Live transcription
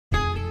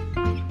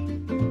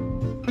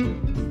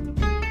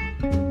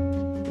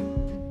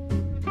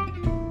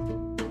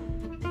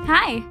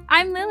Hi,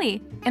 I'm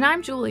Lillie. And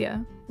I'm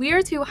Julia. We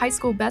are two high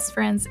school best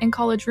friends and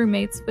college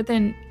roommates with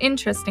an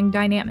interesting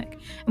dynamic,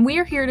 and we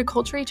are here to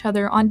culture each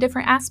other on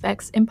different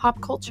aspects in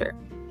pop culture.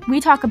 We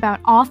talk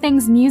about all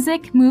things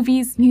music,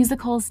 movies,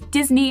 musicals,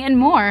 Disney, and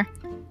more.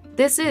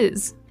 This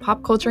is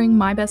Pop Culturing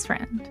My Best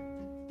Friend.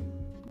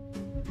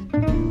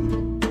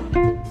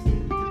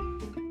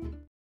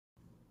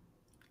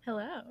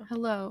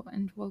 Hello,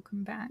 and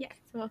welcome back. Yes,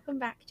 welcome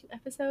back to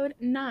episode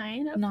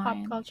 9 of Pop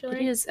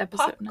Culturing. It is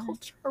episode 9. Pop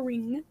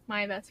Culturing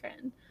My Best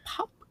Friend.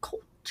 Pop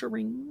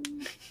Culturing.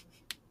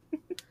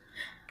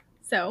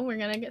 So, we're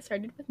going to get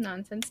started with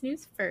nonsense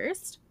news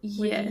first.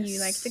 Yes. Would you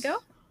like to go?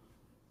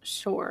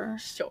 Sure.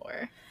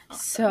 Sure. Awesome.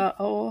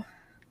 So,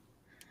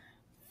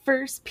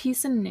 first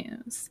piece of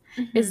news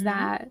is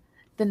that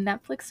the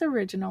Netflix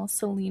original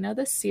Selena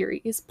the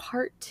Series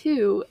Part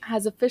 2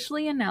 has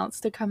officially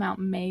announced to come out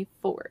May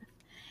 4th.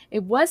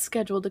 It was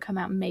scheduled to come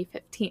out May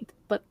 15th,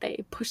 but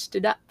they pushed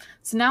it up.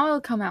 So now it'll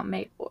come out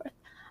May 4th.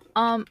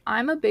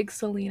 I'm a big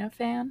Selena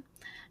fan,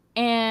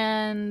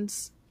 and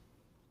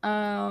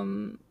I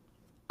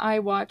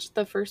watched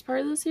the first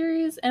part of the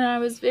series, and I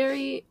was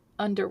very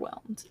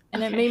underwhelmed,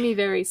 and it made me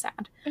very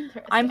sad.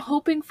 I'm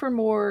hoping for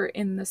more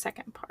in the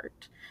second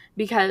part,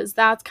 because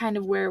that's kind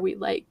of where we,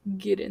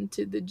 get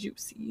into the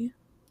juicy.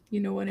 You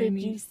know what I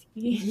mean? Juicy.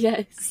 Yes.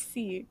 I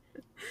see.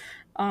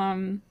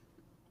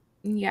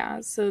 Yeah,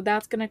 so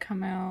that's gonna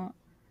come out.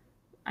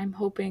 I'm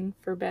hoping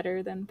for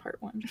better than part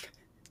 1.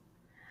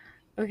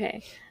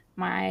 Okay,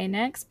 my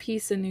next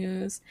piece of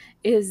news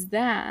is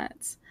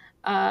that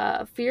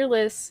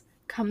Fearless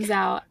comes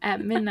out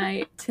at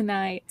midnight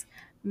tonight,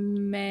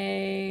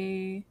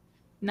 May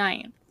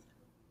 9th.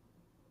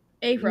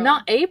 April.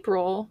 Not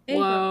April.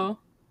 Whoa.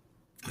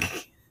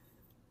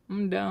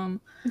 I'm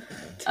dumb.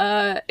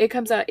 It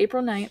comes out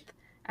April 9th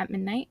at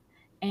midnight,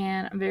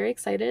 and I'm very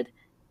excited.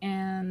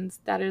 And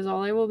that is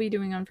all I will be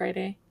doing on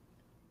Friday,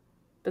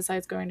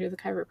 besides going to the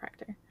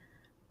chiropractor.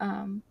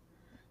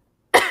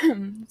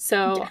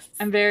 So yes.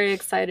 I'm very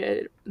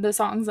excited. The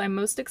songs I'm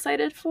most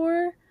excited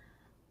for,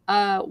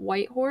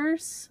 White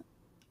Horse,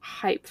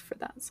 hyped for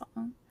that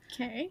song.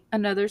 Okay.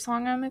 Another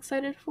song I'm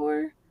excited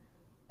for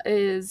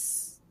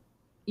is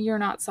You're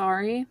Not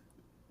Sorry.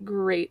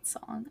 Great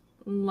song.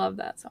 Love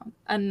that song.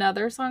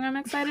 Another song I'm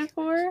excited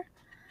for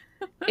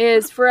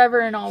is Forever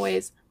and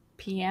Always,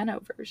 piano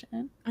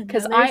version,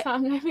 because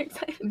song I'm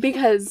excited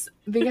because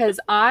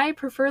I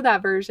prefer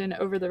that version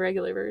over the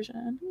regular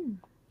version.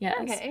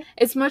 Yes. Okay.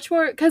 It's much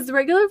more, because the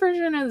regular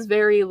version is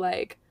very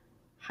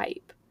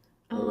hype,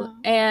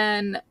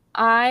 and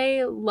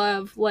I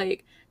love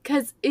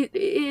because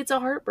it's a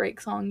heartbreak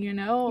song,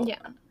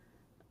 Yeah.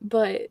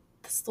 But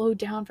the slowed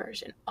down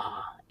version,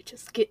 it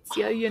just gets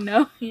you,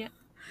 Yeah.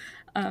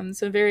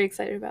 So very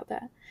excited about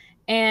that.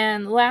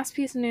 And the last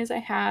piece of news I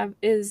have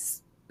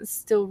is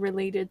still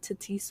related to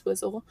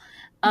T-Swizzle.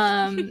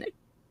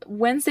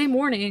 Wednesday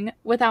morning,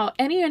 without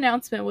any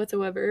announcement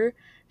whatsoever,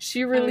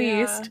 she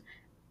released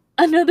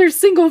another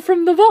single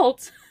from the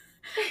vault.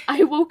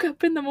 I woke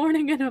up in the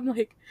morning and I'm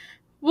like,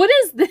 what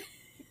is this?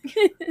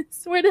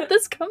 Where did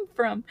this come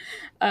from?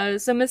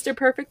 So Mr.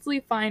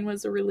 Perfectly Fine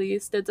was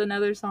released. It's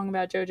another song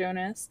about Joe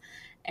Jonas.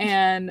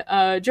 And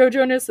Joe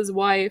Jonas's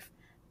wife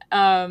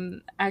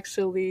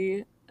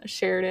actually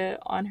shared it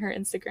on her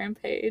Instagram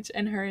page,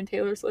 and her and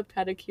Taylor Swift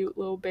had a cute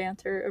little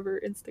banter over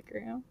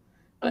Instagram.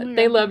 But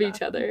they love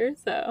each other,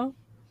 so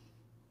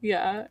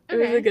yeah, it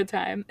was a good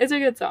time. It's a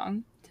good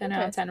song. 10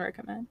 out of 10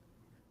 recommend.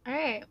 All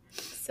right.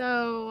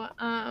 So,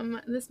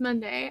 this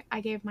Monday I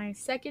gave my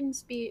second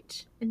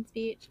speech, and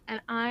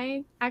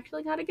I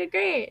actually got a good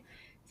grade.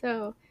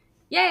 So,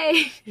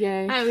 yay!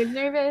 Yay. I was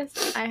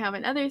nervous. I have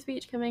another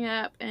speech coming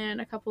up in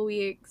a couple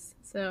weeks.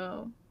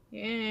 So,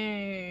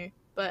 yay.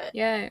 But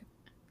yay.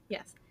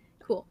 Yes.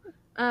 Cool.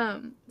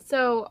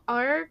 So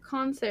our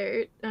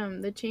concert,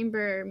 the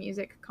chamber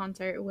music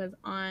concert, was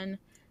on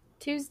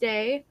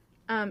Tuesday,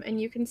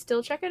 and you can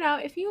still check it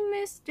out if you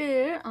missed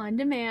it on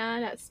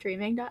demand at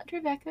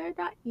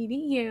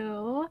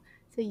streaming.tribeca.edu.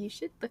 So you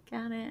should look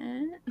at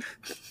it.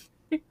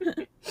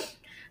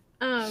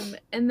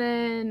 And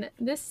then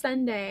this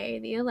Sunday,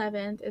 the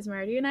 11th, is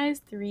Marty and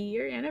I's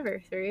 3-year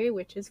anniversary,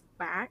 which is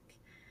whack.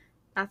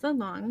 That's a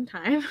long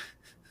time.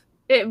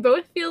 It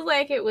both feels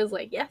like it was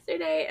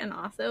yesterday, and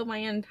also my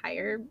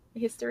entire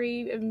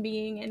history of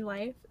being in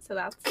life. So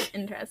that's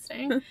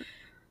interesting.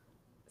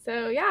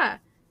 So yeah,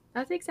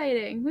 that's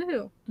exciting.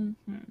 Woohoo.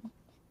 Mm-hmm.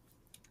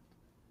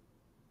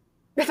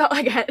 That's all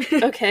I got.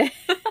 Okay.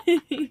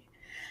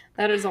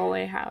 That is all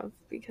I have,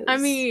 because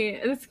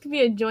this could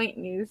be a joint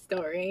news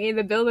story.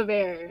 The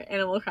Build-A-Bear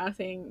Animal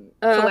Crossing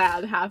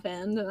collab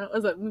happened, and that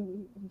was a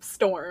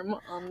storm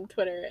on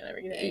Twitter and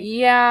everything.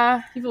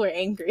 Yeah. People were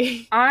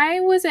angry. I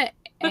wasn't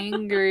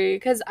angry,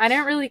 because I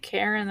didn't really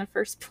care in the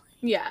first place.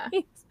 Yeah.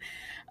 It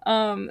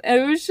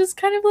was just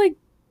kind of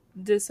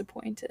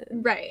disappointed.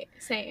 Right,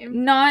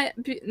 same. Not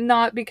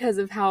because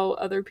of how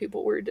other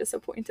people were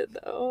disappointed,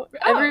 though.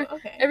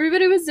 Okay.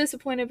 Everybody was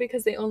disappointed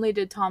because they only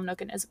did Tom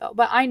Nook and Isabel,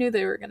 but I knew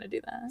they were going to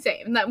do that.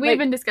 Same. That we've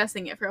been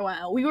discussing it for a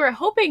while. We were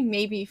hoping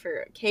maybe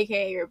for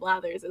KK or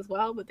Blathers as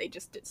well, but they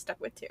just stuck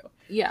with 2.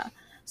 Yeah.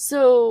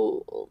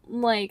 So,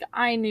 like,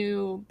 I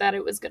knew that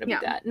it was going to be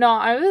that. No,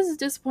 I was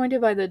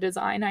disappointed by the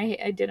design.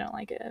 I didn't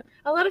like it.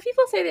 A lot of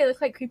people say they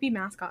look like creepy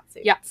mascot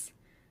suits. Yes.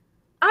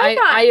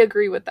 I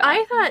agree with that.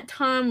 I thought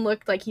Tom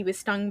looked like he was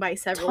stung by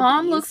several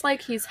Tom bees. looks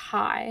like he's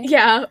high.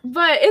 Yeah,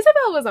 but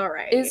Isabel was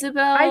alright.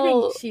 Isabel I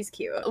think she's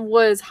cute.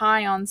 Was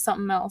high on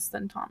something else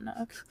than Tom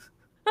Nook.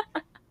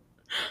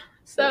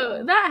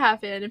 So that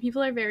happened, and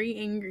people are very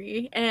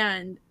angry,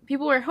 and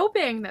people were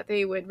hoping that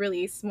they would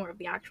release more of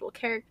the actual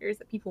characters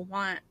that people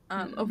want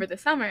over the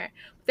summer.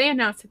 But they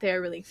announced that they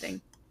are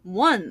releasing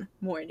 1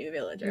 more new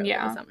villager over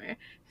the summer.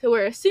 So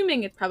we're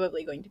assuming it's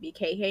probably going to be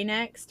KK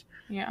next.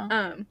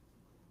 Yeah.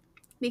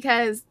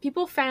 Because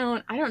people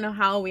found, I don't know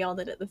how we all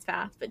did it this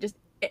fast, but just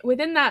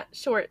within that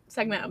short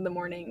segment of the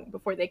morning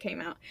before they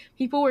came out,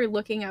 people were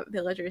looking up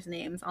villagers'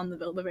 names on the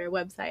Build-A-Bear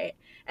website,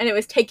 and it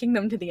was taking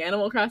them to the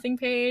Animal Crossing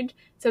page.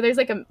 So there's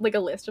like a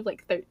list of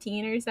like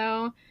 13 or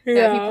so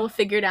that people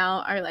figured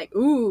out are like,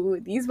 ooh,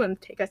 these ones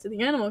take us to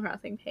the Animal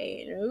Crossing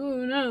page.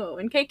 Ooh, no.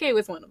 And KK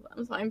was one of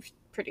them, so I'm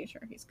pretty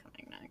sure he's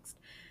coming next.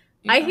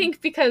 Yeah. I think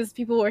because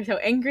people were so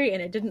angry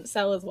and it didn't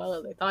sell as well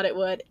as they thought it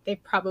would, they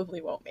probably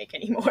won't make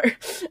any more.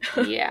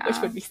 Yeah. Which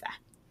would be sad.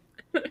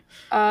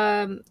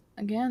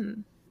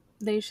 Again,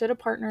 they should have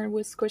partnered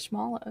with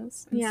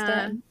Squishmallows instead.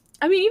 Yeah.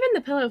 I mean, even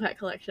the Pillow Pet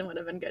collection would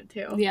have been good,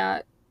 too.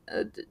 Yeah.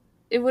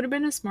 It would have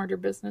been a smarter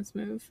business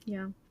move.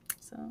 Yeah.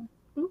 So.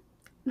 Ooh.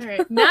 All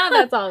right. Now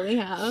that's all we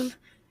have.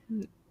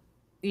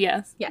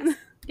 Yes. Yes.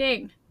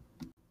 Ding.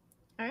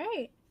 All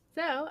right.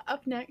 So,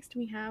 up next,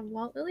 we have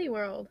Walt Lillie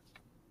World.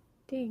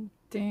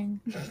 Ding.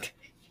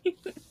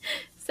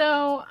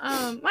 So,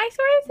 my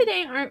stories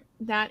today aren't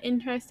that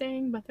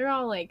interesting, but they're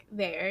all, like,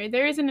 there.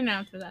 There is an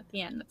announcement at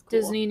the end that's cool.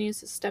 Disney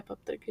needs to step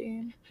up their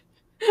game.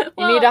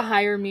 They need to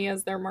hire me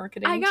as their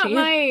marketing I got team.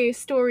 my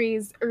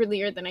stories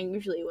earlier than I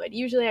usually would.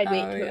 Usually I'd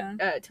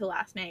wait till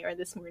last night or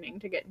this morning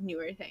to get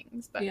newer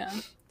things. But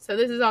so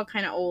this is all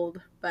kind of old,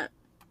 but...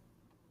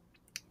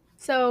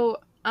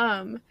 So,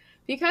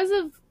 because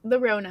of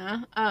the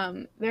Rona,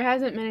 there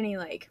hasn't been any,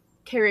 like,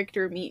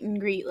 character meet and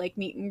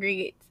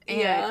greets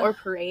or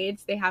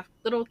parades. They have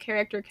little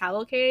character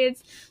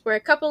cavalcades where a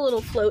couple little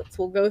floats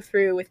will go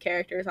through with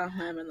characters on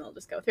them and they'll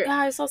just go through. Yeah,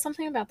 I saw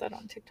something about that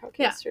on TikTok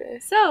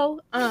yesterday.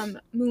 So,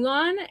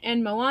 Mulan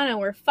and Moana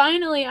were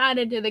finally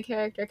added to the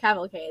character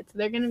cavalcade. So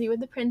they're going to be with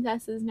the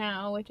princesses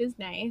now, which is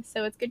nice.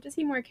 So it's good to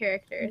see more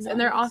characters. Nice. And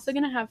they're also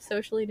going to have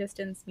socially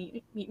distanced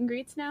meet and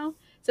greets now.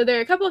 So there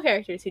are a couple of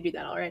characters who do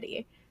that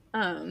already.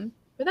 But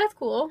that's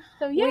cool.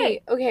 So yay.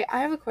 Wait, okay, I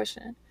have a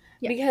question.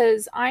 Yeah.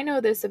 Because I know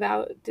this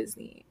about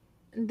Disney.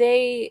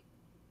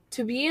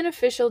 To be an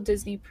official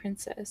Disney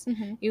princess,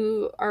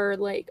 you are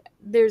like,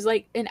 there's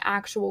like an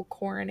actual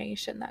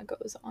coronation that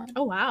goes on.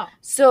 Oh, wow.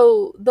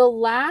 So the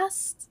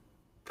last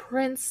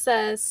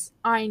princess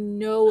I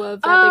know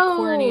of that they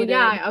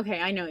coronated okay,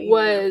 I know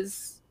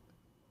was,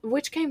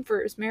 which came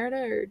first,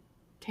 Merida or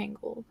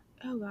Tangled?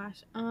 Oh,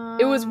 gosh.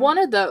 It was one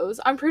of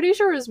those. I'm pretty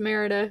sure it was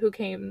Merida who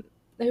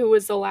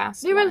was the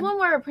last one. There was one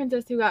more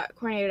princess who got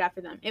coronated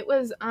after them. It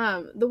was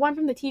the one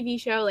from the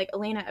TV show, like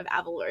Elena of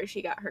Avalor.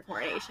 She got her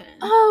coronation.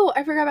 Oh,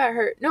 I forgot about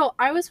her. No,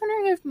 I was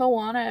wondering if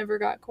Moana ever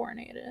got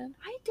coronated.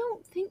 I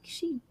don't think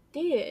she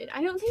did.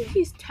 I don't think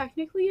she's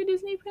technically a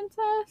Disney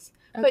princess,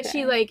 but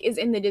she like is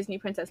in the Disney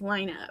princess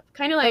lineup.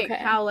 Kind of like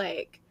how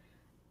like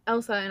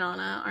Elsa and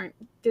Anna aren't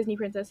Disney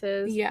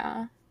princesses.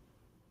 Yeah.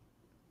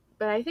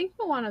 But I think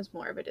Moana's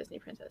more of a Disney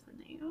princess than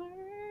they are.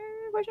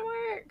 Question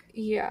mark.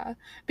 Yeah.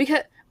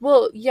 Because,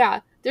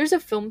 there's a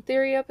film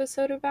theory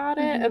episode about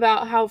it,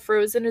 about how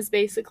Frozen is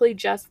basically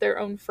just their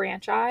own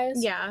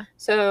franchise. Yeah.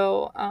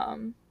 So,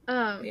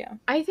 yeah.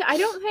 I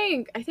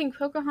think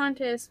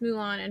Pocahontas,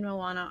 Mulan, and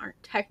Moana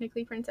aren't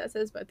technically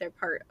princesses, but they're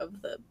part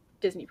of the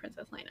Disney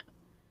princess lineup.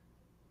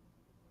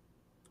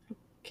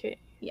 Okay.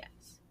 Yes.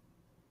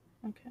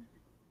 Okay.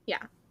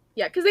 Yeah.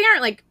 Yeah, because they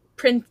aren't like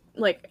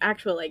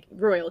actual like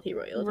royalty.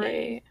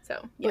 Right.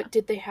 So, yeah. But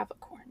did they have a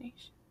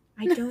coronation?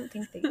 I don't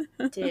think they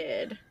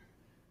did.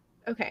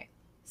 Okay.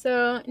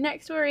 So,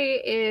 next story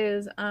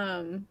is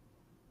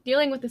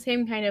dealing with the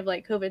same kind of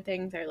like COVID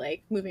things are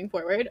like moving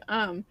forward.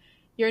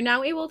 You're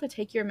now able to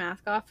take your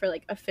mask off for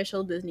like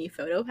official Disney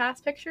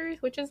PhotoPass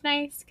pictures, which is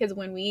nice because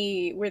when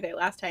we were there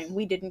last time,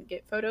 we didn't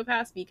get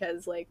PhotoPass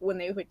because like when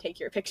they would take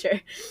your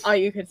picture, all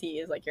you could see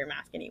is like your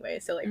mask anyway.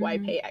 So like why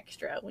pay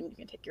extra when you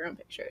can take your own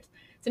pictures?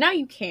 So now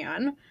you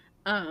can.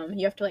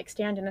 You have to like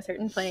stand in a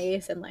certain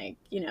place and like,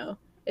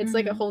 it's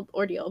like a whole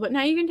ordeal, but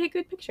now you can take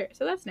good pictures.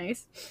 So that's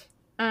nice.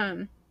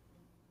 My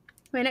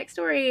next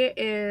story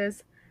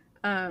is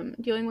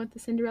dealing with the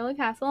Cinderella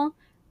Castle.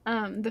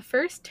 The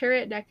first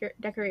turret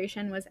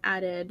decoration was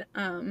added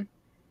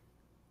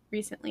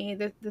recently,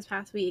 this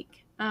past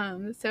week.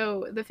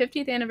 So the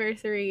 50th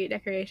anniversary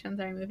decorations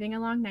are moving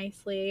along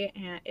nicely,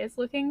 and it's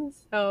looking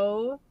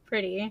so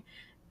pretty,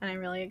 and I'm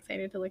really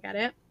excited to look at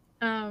it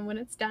when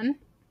it's done.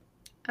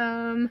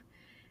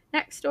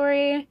 Next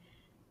story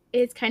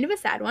is kind of a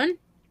sad one,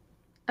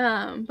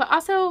 but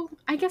also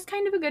I guess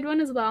kind of a good one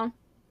as well.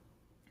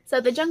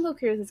 So the Jungle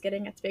Cruise is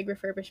getting its big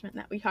refurbishment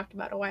that we talked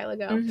about a while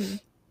ago.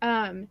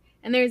 Mm-hmm.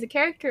 And there's a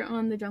character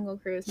on the Jungle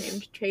Cruise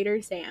named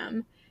Trader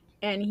Sam,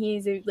 and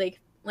he's a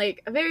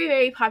very,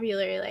 very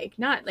popular, like,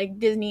 not like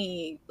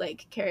Disney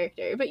like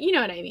character, but you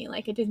know what I mean,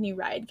 like a Disney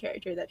ride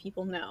character that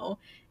people know.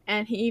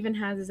 And he even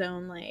has his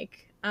own,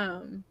 like,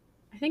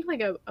 I think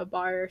like a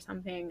bar or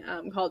something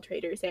called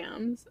Trader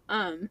Sam's.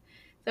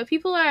 So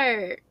people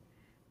are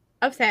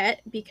upset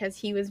because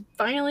he was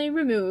finally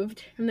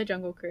removed from the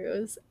Jungle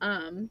Cruise.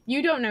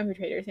 You don't know who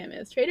Trader Sam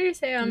is. Trader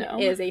Sam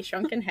is a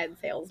shrunken head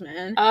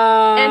salesman.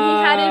 And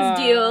he had his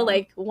deal,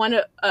 like,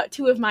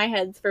 two of my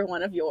heads for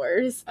one of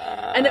yours.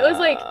 And it was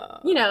like,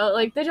 you know,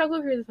 like, the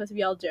Jungle Cruise is supposed to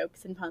be all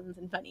jokes and puns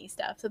and funny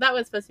stuff. So that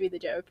was supposed to be the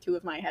joke, 2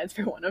 of my heads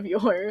for one of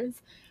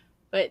yours.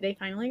 But they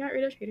finally got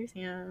rid of Trader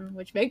Sam,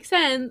 which makes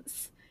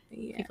sense.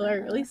 Yeah. People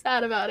are really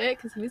sad about it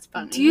because he was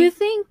funny. Do you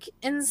think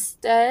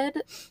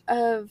instead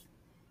of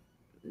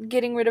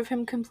getting rid of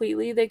him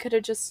completely, they could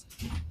have just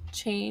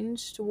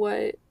changed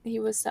what he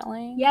was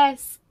selling?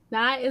 Yes,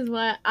 that is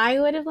what I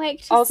would have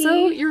liked to see.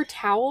 Also, your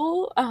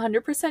towel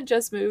 100%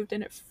 just moved,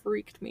 and it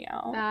freaked me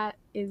out. That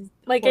is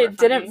like horrifying. It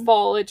didn't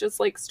fall, it just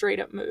like straight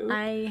up moved.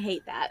 I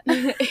hate that.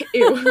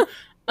 Ew.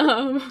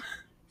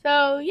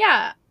 So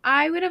yeah,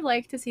 I would have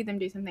liked to see them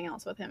do something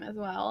else with him as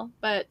well.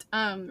 But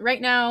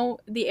right now,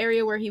 the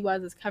area where he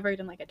was is covered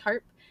in like a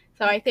tarp.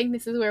 So I think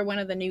this is where one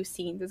of the new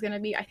scenes is going to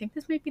be. I think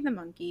this might be the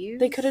monkeys.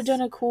 They could have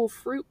done a cool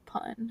fruit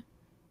pun.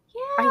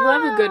 Yeah. I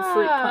love a good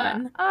fruit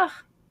pun. Ugh.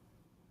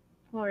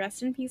 Well,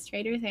 rest in peace,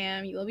 Trader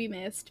Sam. You will be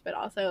missed, but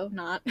also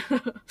not.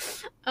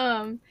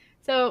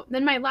 So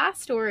then my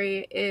last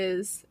story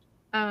is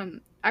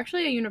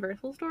actually a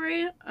Universal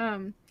story.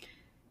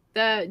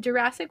 The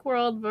Jurassic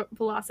World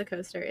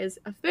Velocicoaster is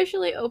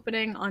officially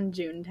opening on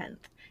June 10th.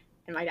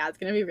 And my dad's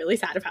going to be really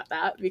sad about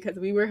that because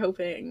we were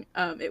hoping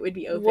it would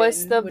be open.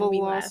 What's the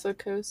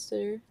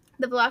Velocicoaster?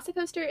 The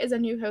Velocicoaster is a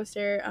new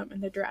coaster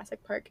in the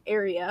Jurassic Park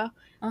area.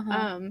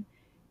 Uh-huh.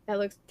 That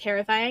looks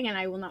terrifying, and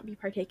I will not be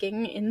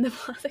partaking in the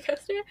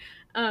Velocicoaster.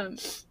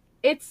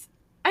 It's,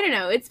 I don't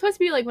know, it's supposed to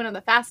be like one of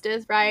the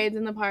fastest rides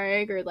in the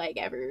park or like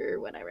ever,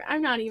 whatever.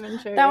 I'm not even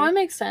sure. That one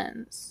makes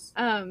sense.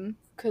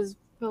 Because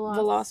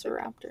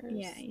Velociraptors.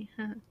 Yeah.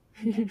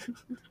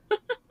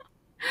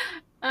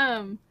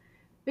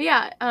 But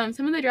yeah,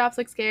 some of the drops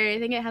look scary. I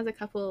think it has a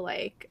couple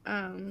like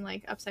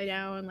upside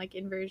down like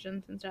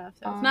inversions and stuff.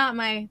 So it's not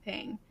my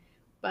thing.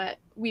 But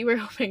we were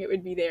hoping it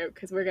would be there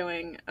because we're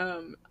going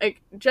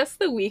like just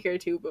the week or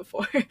two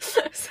before.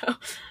 So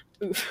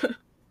oof.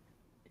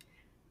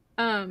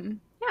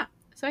 Yeah.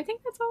 So I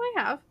think that's all I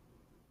have.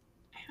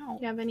 Ow.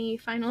 Do you have any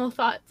final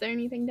thoughts or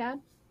anything, Dad?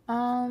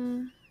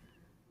 No.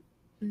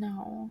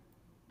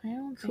 I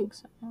don't think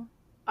so.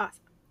 Awesome.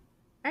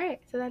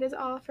 Alright, so that is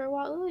all for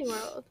Walt Lillie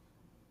World.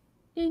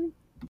 And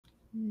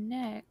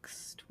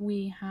next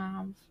we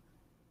have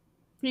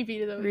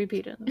Repeat of the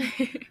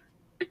week.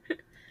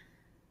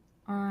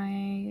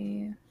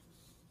 I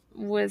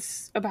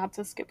was about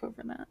to skip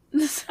over that.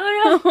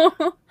 Oh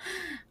no.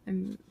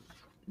 I'm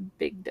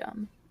big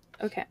dumb.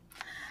 Okay.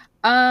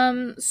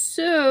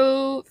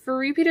 So for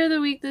repeat of the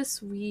week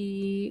this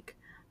week,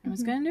 I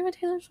was gonna do a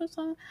Taylor Swift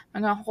song.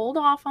 I'm gonna hold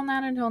off on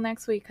that until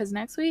next week because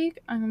next week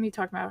I'm gonna be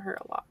talking about her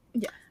a lot.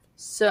 Yeah.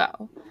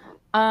 So,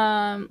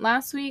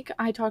 last week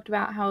I talked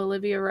about how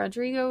Olivia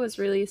Rodrigo was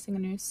releasing a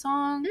new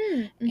song,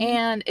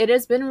 and it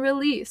has been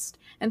released.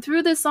 And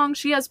through this song,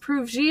 she has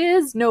proved she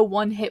is no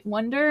one-hit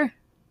wonder.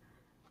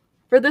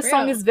 For this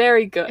song is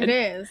very good. It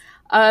is.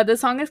 The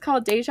song is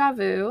called Deja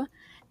Vu,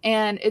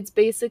 and it's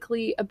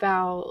basically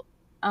about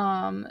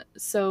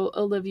so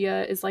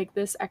Olivia is like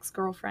this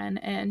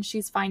ex-girlfriend, and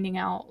she's finding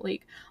out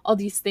like all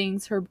these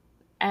things her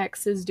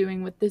ex is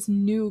doing with this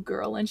new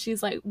girl, and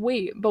she's like,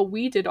 wait, but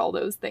we did all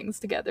those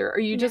things together. Are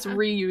you just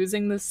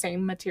reusing the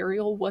same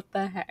material? What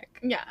the heck?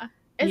 Yeah.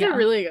 It's a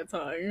really good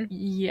song.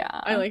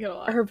 Yeah. I like it a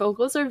lot. Her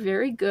vocals are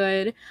very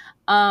good.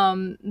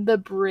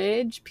 The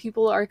bridge,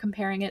 people are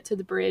comparing it to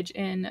the bridge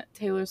in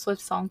Taylor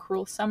Swift's song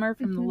Cruel Summer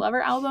from the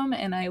Lover album,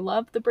 and I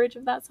love the bridge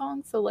of that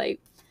song, so like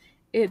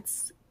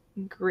it's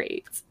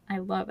great. I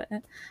love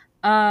it.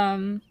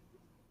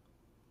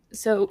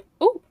 So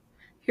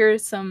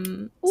here's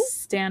some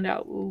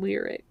standout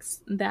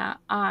lyrics that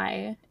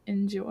I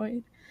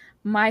enjoyed.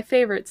 My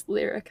favorite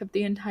lyric of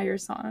the entire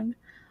song: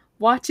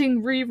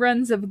 watching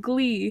reruns of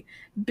Glee,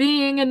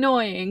 being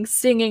annoying,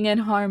 singing in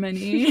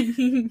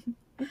harmony.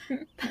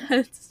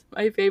 That's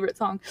my favorite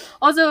song.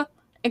 Also,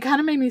 it kind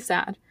of made me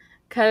sad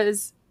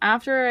because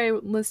after I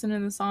listened to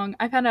the song,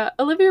 I found out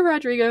Olivia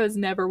Rodrigo has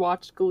never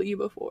watched Glee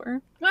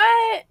before.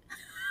 What?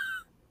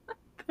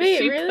 Wait,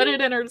 she really? put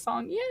it in her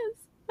song. Yes.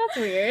 That's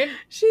weird.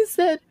 She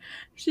said,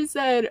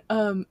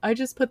 I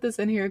just put this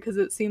in here because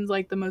it seems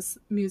like the most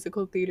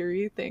musical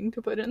theater-y thing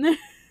to put in there.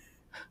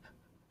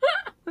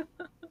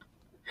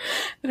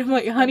 And I'm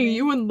like, honey,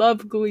 you would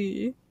love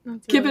Glee.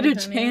 That's Give it really a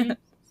funny.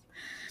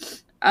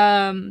 chance.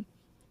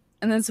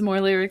 And then some more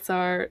lyrics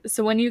are,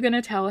 so when you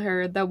gonna tell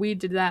her that we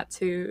did that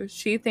too?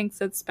 She thinks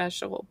it's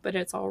special, but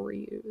it's all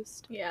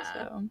reused. Yeah.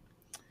 So,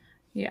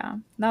 yeah,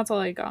 that's all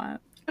I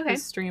got. Okay.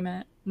 Just stream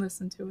it,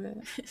 listen to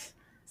it.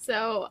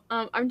 So,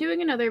 I'm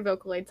doing another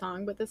Vocaloid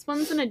song, but this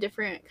one's in a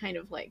different kind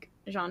of, like,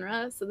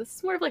 genre. So this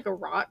is more of, like, a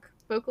rock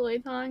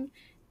Vocaloid song.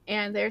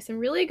 And there's some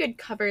really good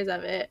covers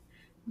of it.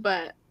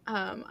 But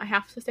I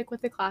have to stick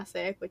with the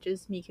classic, which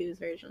is Miku's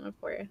version, of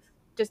course.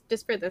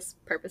 Just for this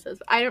purposes.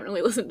 I don't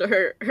really listen to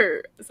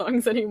her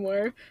songs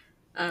anymore.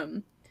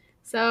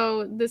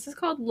 So this is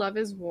called Love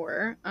is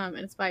War, and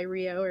it's by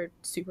Rio or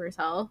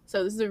Supercell.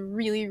 So this is a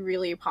really,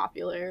 really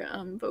popular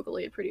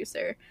Vocaloid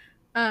producer.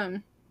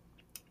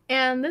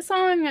 And this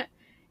song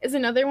is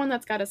another one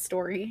that's got a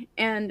story.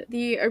 And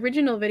the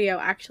original video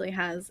actually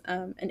has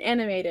an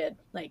animated,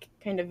 like,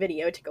 kind of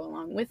video to go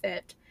along with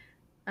it.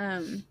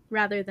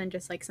 Rather than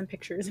just, like, some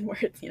pictures and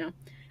words, you know.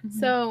 Mm-hmm.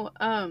 So,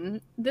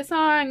 this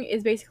song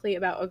is basically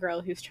about a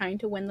girl who's trying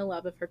to win the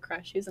love of her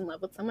crush who's in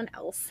love with someone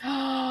else.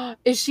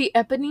 Is she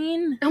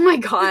Eponine? Oh my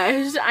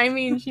gosh. I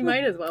mean, she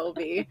might as well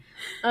be.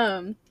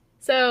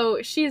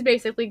 So she's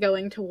basically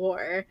going to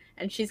war,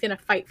 and she's gonna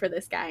fight for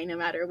this guy no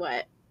matter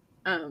what.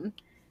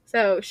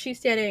 So she's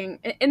standing,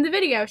 in the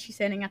video, she's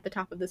standing at the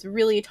top of this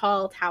really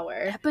tall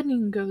tower.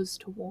 Eponine goes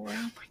to war.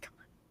 Oh my god.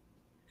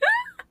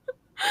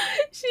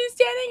 She's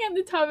standing at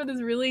the top of this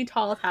really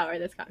tall tower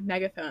that's got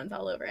megaphones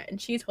all over it,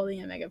 and she's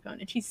holding a megaphone,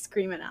 and she's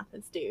screaming at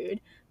this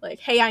dude, like,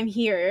 hey, I'm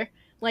here,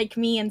 like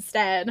me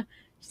instead.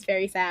 She's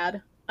very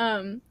sad.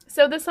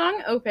 So the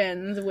song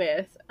opens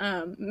with,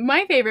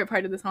 my favorite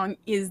part of the song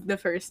is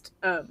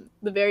the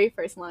very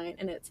first line,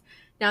 and it's,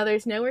 now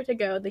there's nowhere to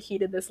go, the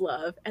heat of this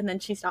love, and then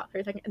she stops for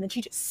a second, and then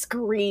she just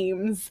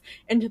screams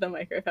into the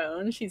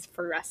microphone. She's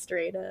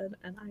frustrated,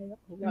 and I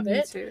love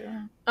it. Me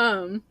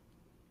too.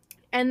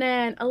 And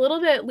then a little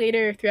bit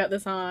later throughout the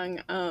song,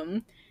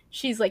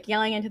 she's, like,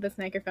 yelling into this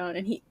microphone,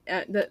 and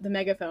the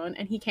megaphone,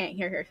 and he can't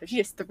hear her, so she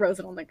just throws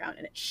it on the ground,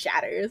 and it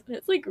shatters. And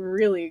it's, like,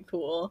 really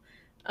cool,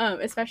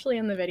 especially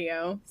in the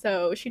video.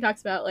 So she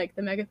talks about, like,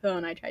 the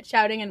megaphone I tried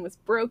shouting and was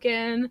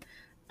broken.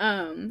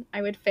 I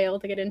would fail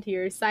to get into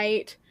your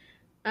sight.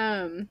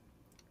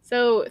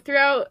 So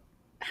throughout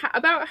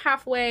about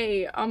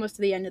halfway, almost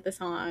to the end of the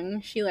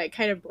song, she, like,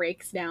 kind of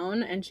breaks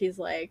down, and she's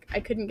like, I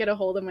couldn't get a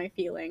hold of my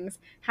feelings.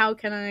 How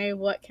can I?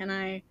 What can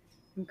I?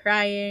 I'm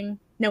crying.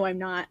 No, I'm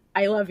not.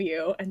 I love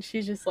you. And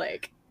she's just,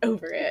 like,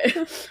 over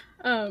it.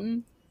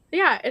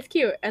 Yeah, it's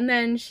cute. And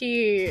then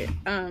she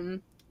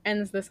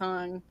ends the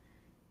song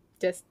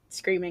just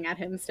screaming at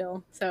him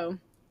still. So,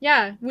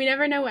 yeah, we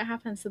never know what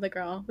happens to the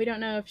girl. We don't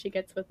know if she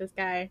gets with this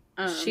guy.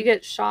 She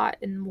gets shot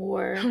in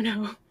war. Oh,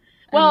 no.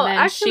 Well, and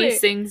then actually, she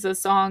sings a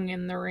song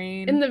in the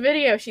rain. In the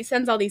video, she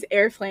sends all these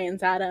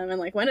airplanes at him, and,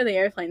 like, one of the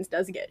airplanes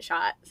does get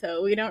shot,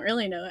 so we don't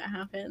really know what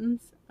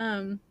happens.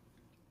 And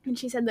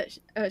she said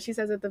that she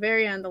says at the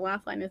very end, the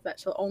last line is that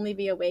she'll only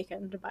be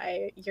awakened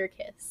by your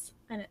kiss,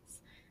 and it's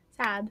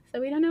sad,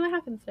 so we don't know what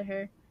happens to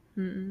her.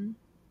 Mm-mm.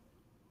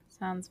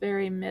 Sounds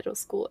very middle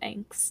school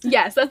angst.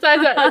 Yes, that's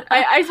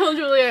I told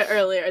Julia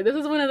earlier. This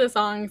is one of the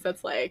songs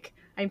that's like,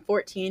 I'm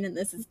 14 and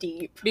this is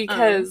deep.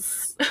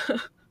 Because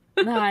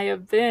I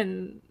have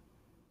been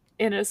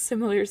in a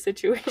similar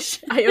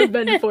situation. I have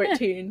been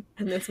 14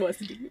 and this was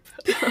deep.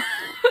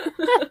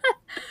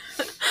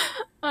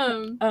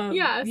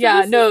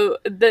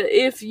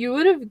 If you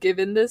would have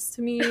given this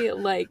to me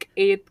like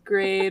 8th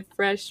grade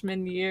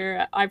freshman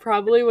year, I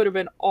probably would have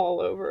been all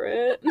over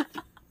it.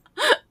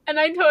 And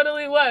I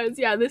totally was.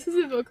 Yeah, this is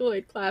a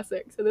Vocaloid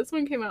classic. So this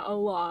one came out a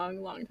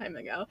long, long time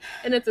ago.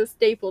 And it's a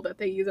staple that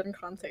they use in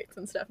concerts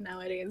and stuff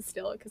nowadays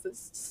still because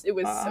it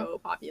was so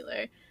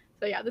popular.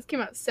 So yeah, this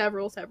came out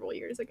several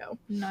years ago.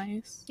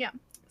 Nice. Yeah.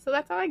 So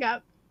that's all I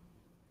got.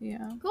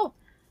 Yeah. Cool.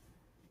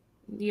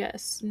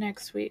 Yes,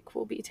 next week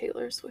will be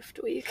Taylor Swift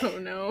week. Oh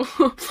no.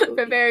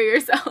 Prepare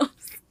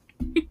yourselves.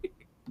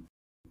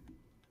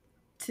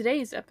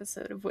 Today's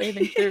episode of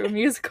Waving Through a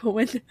Musical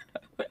Window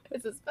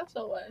is a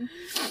special one.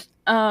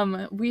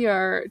 We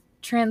are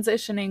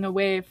transitioning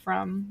away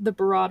from the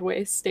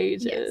Broadway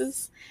stages,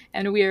 yes,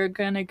 and we are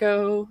gonna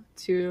go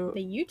to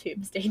the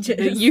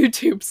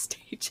YouTube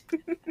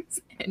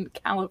stages in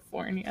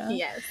California.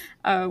 Yes.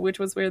 Which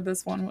was where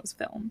this one was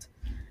filmed.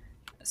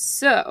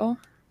 So,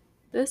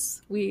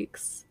 this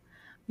week's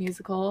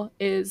musical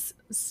is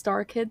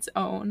Star Kid's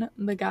own,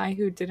 The Guy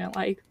Who Didn't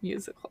Like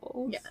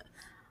Musicals. Yes.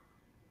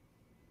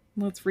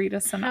 Let's read a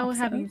synopsis.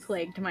 How have you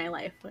plagued my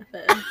life with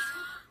this?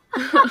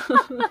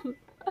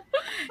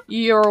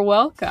 You're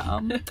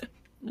welcome.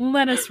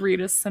 Let us read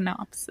a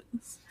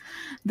synopsis.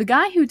 The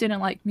Guy Who Didn't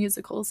Like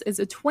Musicals is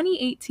a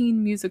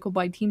 2018 musical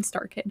by Team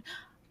Star Kid.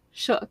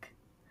 Shook.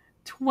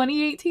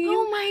 2018?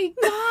 Oh my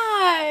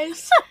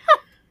gosh!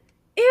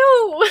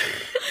 Ew!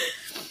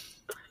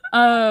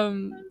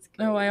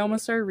 I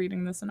almost started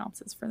reading the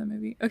synopsis for the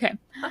movie. Okay.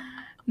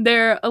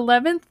 Their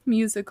 11th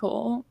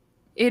musical.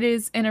 It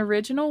is an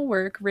original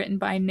work written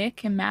by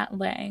Nick and Matt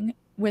Lang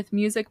with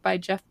music by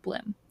Jeff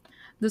Blim.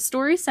 The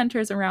story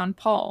centers around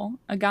Paul,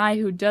 a guy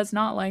who does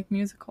not like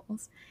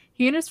musicals.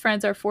 He and his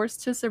friends are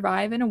forced to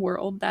survive in a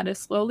world that is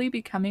slowly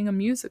becoming a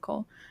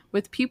musical,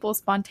 with people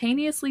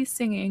spontaneously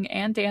singing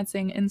and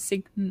dancing in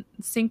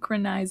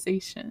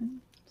synchronization.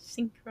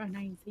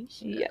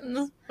 Synchronization. Yes.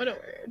 What a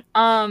word.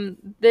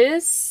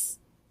 This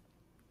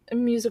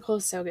musical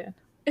is so good.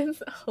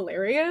 It's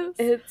hilarious.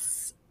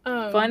 It's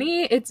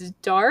funny. It's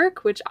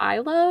dark, which I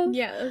love.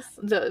 Yes.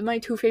 My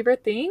two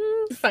favorite things.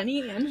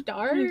 Funny and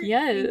dark.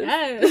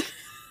 Yes.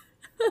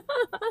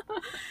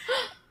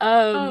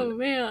 Oh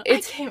man,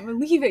 I can't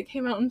believe it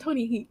came out in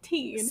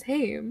 2018.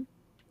 Same.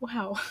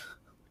 Wow.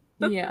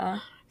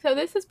 Yeah. So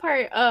this is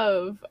part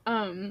of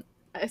a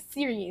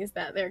series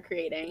that they're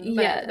creating.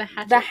 The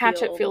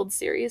Hatchetfield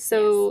series.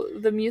 So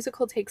the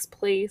musical takes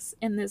place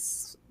in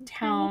this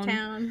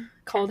town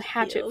called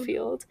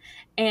Hatchetfield.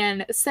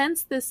 And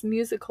since this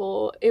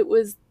musical, it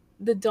was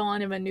the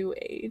dawn of a new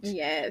age.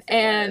 Yes.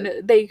 And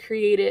they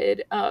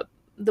created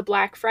the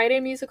Black Friday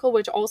musical,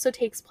 which also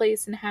takes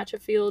place in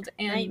Hatchetfield.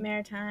 And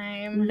Nightmare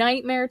Time.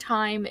 Nightmare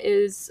Time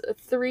is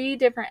 3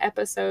 different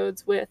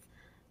episodes with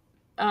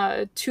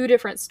 2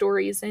 different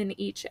stories in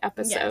each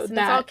episode. Yes, and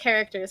it's all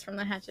characters from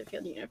the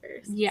Hatchetfield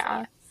universe.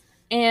 Yeah. So,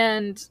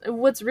 and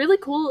what's really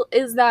cool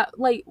is that,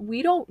 like,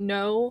 we don't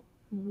know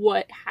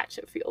what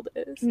Hatchetfield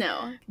is.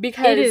 No.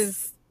 Because it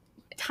is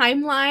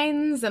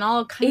timelines and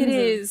all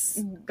kinds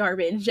of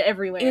garbage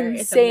everywhere.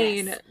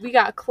 Insane. It's a mess. We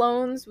got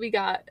clones, we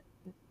got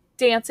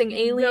dancing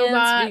aliens,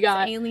 robots, we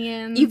got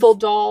aliens, evil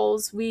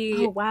dolls,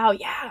 oh wow,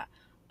 yeah.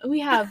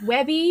 We have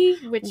Webby,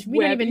 which we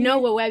don't even know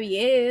what Webby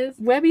is.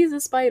 Webby's a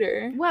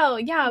spider. Well,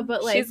 yeah,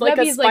 but like she's like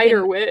Webby's a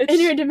spider like witch.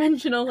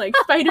 Interdimensional like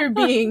spider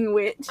being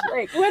witch.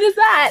 Like, what is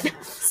that?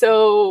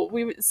 So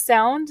we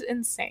sound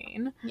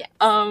insane. Yes.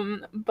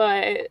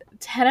 But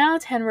 10 out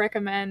of 10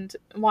 recommend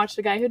watch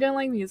The Guy Who Didn't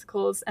Like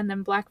Musicals and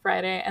then Black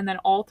Friday, and then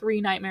all 3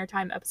 Nightmare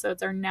Time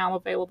episodes are now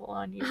available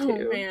on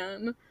YouTube. Oh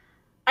man.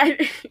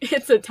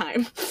 It's a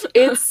time.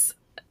 It's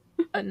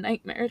a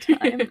nightmare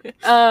time.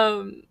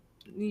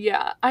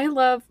 Yeah,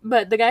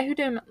 but The Guy Who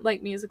Didn't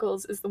Like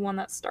Musicals is the one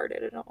that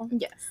started it all.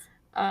 Yes.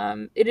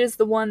 It is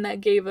the one that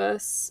gave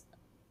us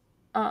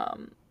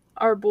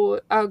our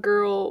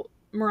girl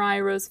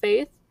Mariah Rose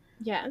Faith.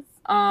 Yes.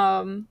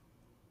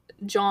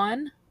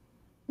 John.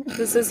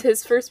 This is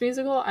his first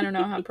musical. I don't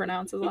know how to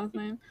pronounce his last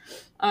name.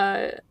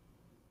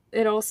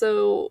 It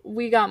also,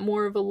 we got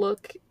more of a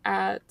look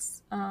at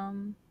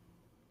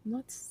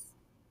what's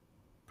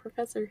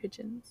Professor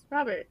Hitchens?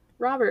 Robert.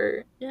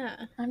 Yeah.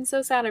 I'm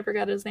so sad I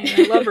forgot his name.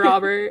 I love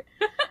Robert.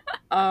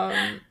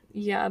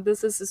 Yeah,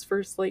 this is his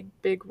first, like,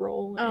 big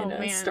role in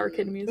a Star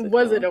Kid musical.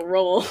 Was it a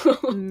role?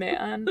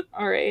 Man.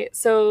 Alright,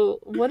 so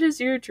what is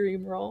your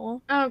dream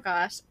role? Oh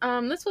gosh.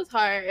 This was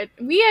hard.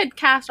 We had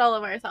cast all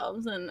of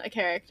ourselves in a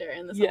character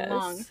in this a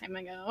long time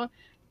ago.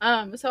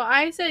 So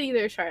I said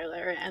either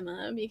Charlotte or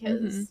Emma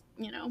because,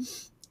 you know,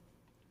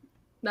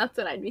 that's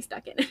what I'd be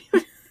stuck in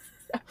anyway.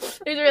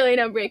 There's really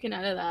no breaking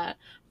out of that.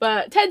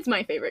 But Ted's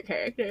my favorite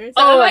character.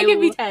 So if I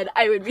could be Ted,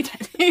 I would be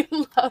Ted. I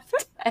love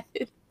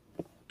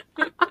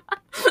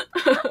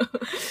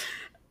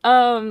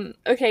Ted.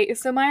 Okay,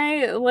 so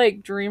my,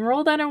 like, dream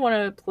role that I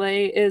want to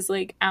play is,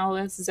 like,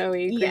 Alice,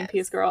 Zoe, Green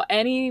Peas Girl.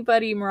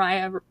 Anybody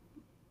Mariah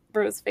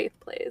Rose Faith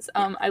plays.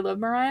 I love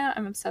Mariah.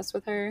 I'm obsessed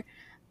with her.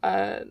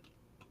 And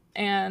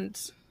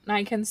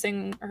I can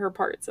sing her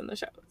parts in the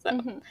show.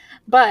 So.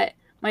 But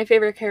my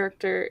favorite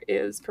character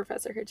is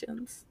Professor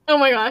Hitchens. Oh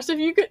my gosh, if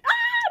you could...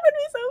 that'd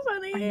be so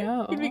funny. I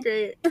know. It'd be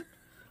great.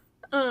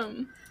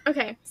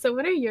 Okay, so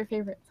what are your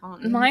favorite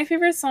songs? My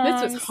favorite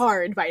songs... This was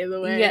hard, by the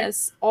way.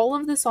 Yes, all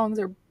of the songs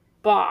are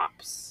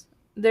bops.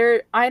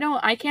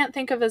 I can't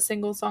think of a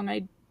single song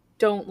I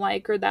don't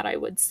like or that I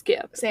would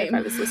skip if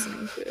I was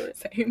listening to it.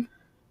 Same.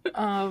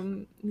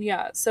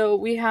 Yeah, so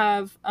we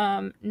have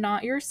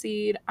Not Your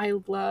Seed. I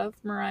love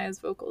Mariah's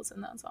vocals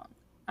in that song.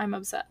 I'm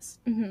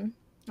obsessed.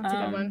 That's a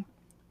good one.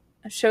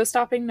 A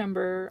show-stopping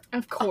number.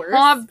 Of course.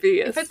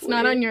 Obviously. If it's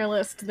not on your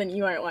list, then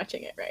you aren't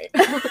watching it right.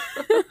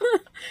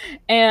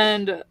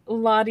 And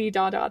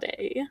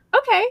La-Di-Da-Da-Day.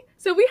 Okay,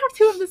 so we have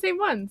 2 of the same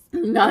ones.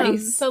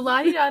 Nice. So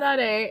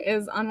La-Di-Da-Da-Day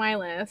is on my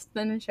list,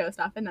 then a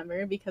show-stopping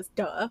number, because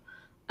duh.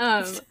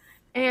 And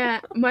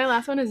my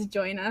last one is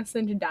Join Us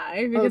and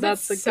Die,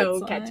 because it's so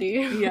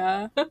catchy.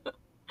 Yeah.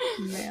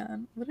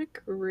 Man, what a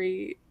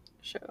great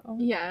show.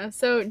 Yeah,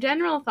 so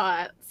general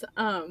thoughts.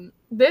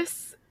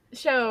 This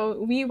show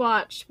we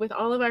watched with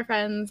all of our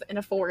friends in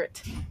a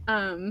fort.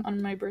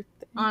 On my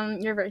birthday.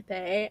 On your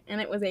birthday, and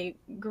it was a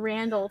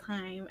grand old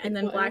time. And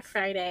then Black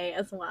Friday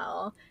as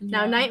well.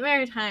 Yeah. Now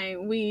Nightmare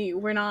Time, we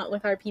were not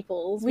with our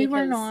peoples. We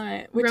were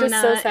not, which is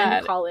so sad.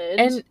 And college.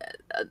 And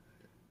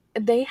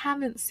they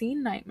haven't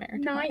seen Nightmare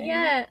Time. Not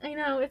yet. I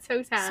know, it's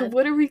so sad. So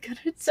what are we gonna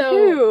do?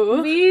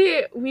 So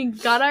we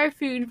got our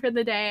food for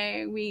the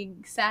day. We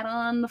sat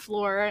on the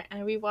floor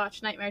and we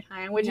watched Nightmare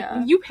Time, which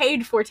you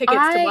paid for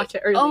tickets to watch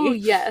it early. Oh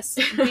yes,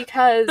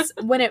 because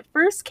when it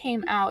first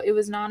came out, it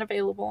was not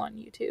available on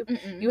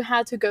YouTube. You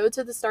had to go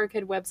to the Star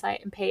Kid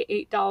website and pay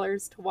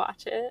 $8 to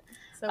watch it.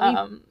 So we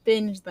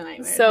binged the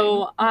Nightmare Time.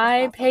 So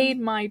I awesome.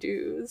 paid my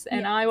dues,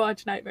 and I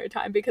watched Nightmare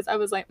Time because I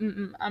was like,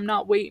 I'm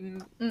not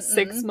waiting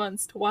 6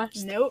 months to watch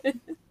Nope.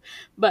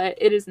 But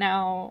it is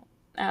now,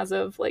 as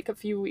of like a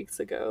few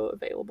weeks ago,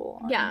 available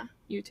on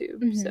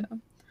YouTube. So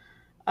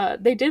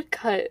they did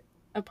cut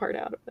a part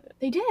out of it.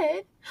 They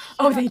did?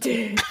 Oh, they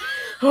did.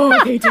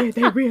 Oh, they did.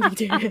 They really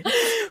did.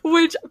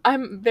 Which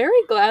I'm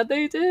very glad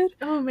they did.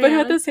 Oh, man. But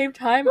at the same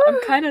time, I'm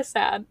kind of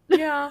sad.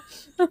 Yeah.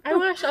 I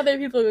wish other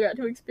people got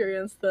to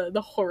experience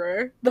the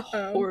horror. The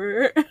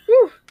horror.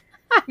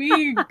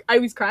 I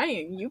was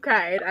crying. You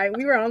cried.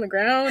 We were on the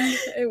ground.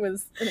 It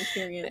was an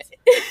experience.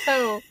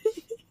 So,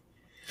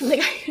 the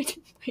guy who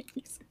didn't like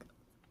musicals.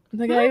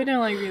 The guy who didn't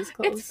like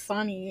musicals. It's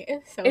funny.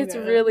 It's so It's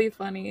good. really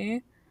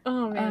funny.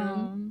 Oh,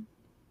 man.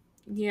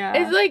 Yeah.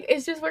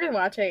 It's just worth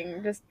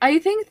watching. I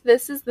think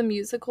this is the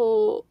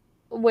musical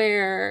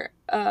where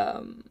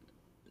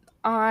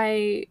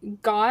I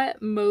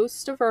got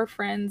most of our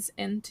friends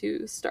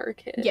into Star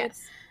Kids.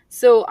 Yes.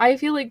 So I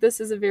feel like this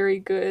is a very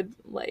good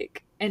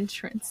like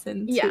entrance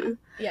into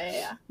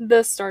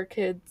the Star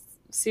Kids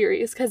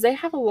series, because they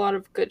have a lot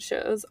of good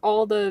shows.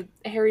 All the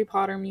Harry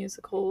Potter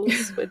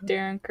musicals with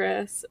Darren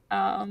Criss,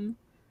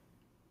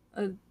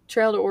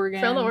 Trail to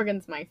Oregon. Trail to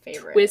Oregon's my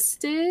favorite.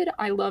 Twisted.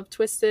 I love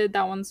Twisted.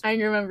 That one's I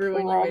remember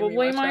when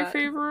probably you my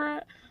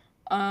favorite.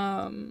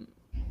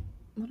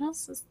 What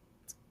else is?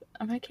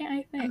 Why can't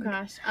I think? Oh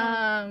gosh.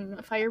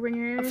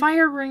 Firebringer.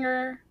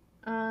 Firebringer.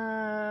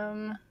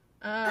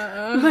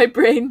 My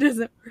brain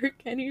doesn't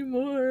work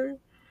anymore.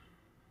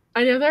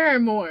 I know there are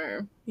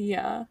more.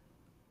 Yeah.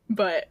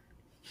 But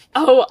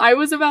oh, I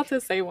was about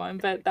to say one,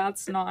 but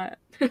that's not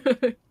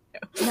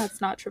that's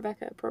not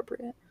Tribeca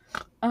appropriate.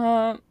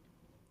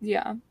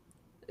 Yeah.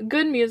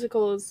 Good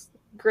musicals,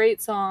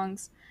 great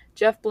songs.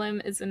 Jeff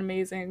Blim is an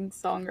amazing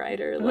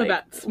songwriter. Oh, like,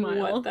 that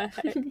smile. What the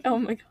heck? Oh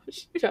my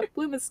gosh. Jeff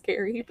Blim is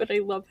scary, but I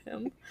love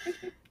him.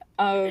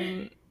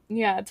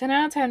 Yeah, 10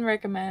 out of 10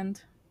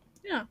 recommend.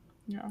 Yeah.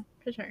 Yeah.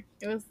 For sure.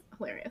 It was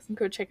hilarious.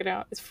 Go check it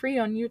out. It's free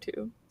on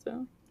YouTube,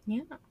 so.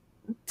 Yeah.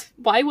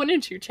 Why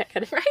wouldn't you check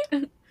it out?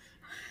 Right?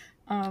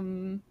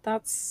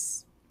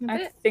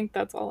 I think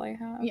that's all I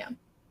have. Yeah.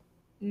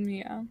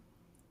 Yeah.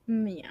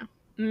 Yeah.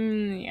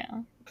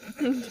 Yeah.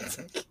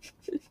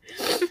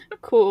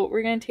 Cool.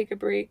 We're gonna take a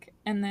break,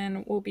 and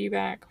then we'll be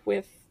back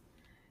with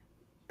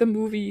the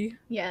movie.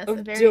 Yes, of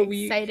a very the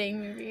week.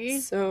 exciting movie.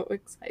 So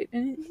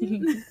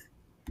exciting.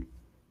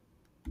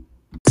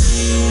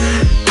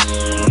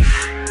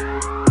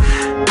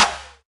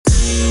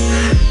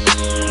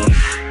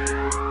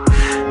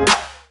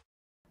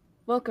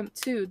 Welcome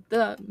to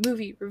the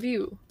movie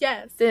review.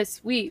 Yes.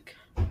 This week.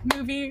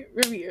 Movie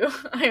review.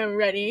 I am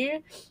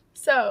ready.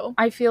 So,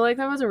 I feel like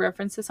that was a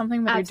reference to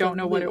something, but absolutely. I don't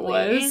know what it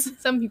was.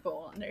 Some people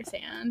will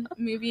understand.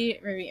 Movie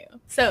review.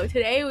 So,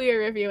 today we are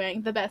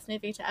reviewing the best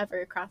movie to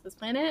ever cross this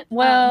planet.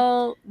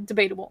 Well,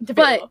 debatable.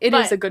 But it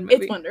is a good movie.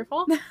 It's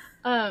wonderful.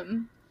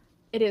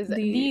 It is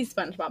the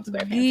SpongeBob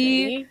Squarepants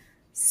movie.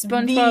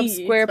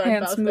 SpongeBob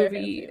Squarepants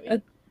movie.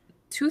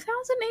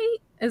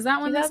 2008? Is that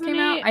when this came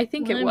out? I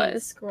think it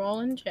was.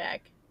 Scroll and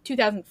check.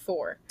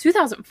 2004.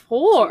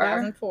 2004?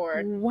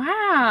 2004.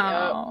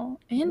 Wow.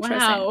 Yep. Interesting.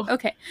 Wow.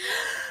 Okay.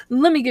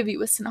 Let me give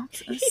you a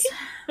synopsis.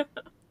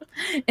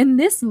 In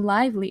this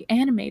lively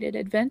animated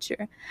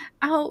adventure,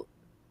 undersea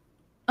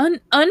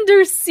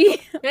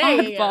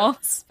oddball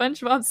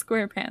SpongeBob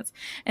Squarepants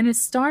and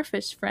his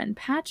starfish friend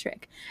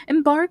Patrick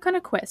embark on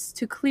a quest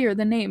to clear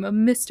the name of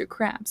Mr.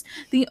 Krabs,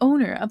 the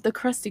owner of the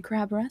Krusty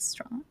Krab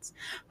restaurants,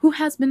 who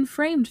has been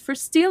framed for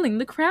stealing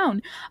the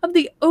crown of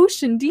the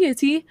ocean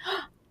deity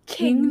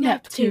King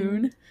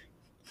Neptune.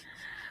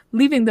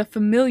 Leaving the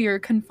familiar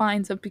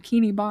confines of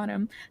Bikini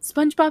Bottom,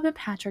 SpongeBob and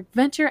Patrick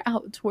venture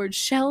out towards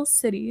Shell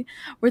City,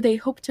 where they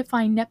hope to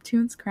find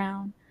Neptune's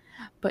crown.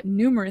 But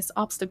numerous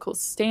obstacles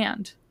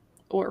stand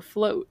or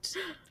float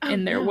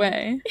in their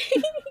way.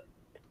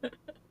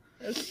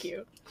 That's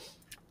cute.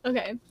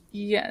 Okay.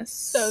 Yes.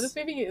 So this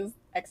movie is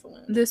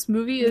excellent. This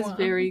movie is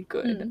very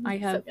good. I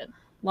have so good.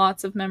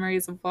 lots of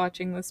memories of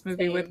watching this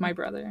movie Same. with my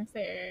brother.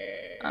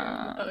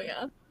 Oh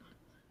yeah.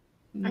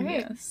 All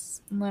right.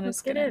 Yes. Let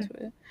us get into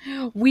it.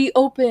 We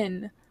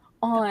open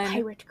on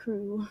Pirate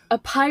Crew. A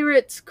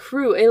pirate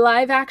crew, a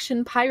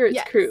live-action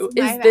pirates crew.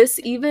 Is this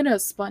even a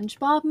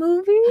SpongeBob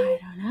movie? I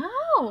don't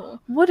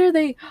know. What are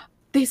they?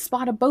 They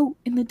spot a boat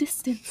in the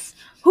distance.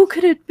 Who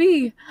could it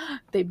be?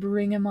 They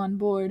bring him on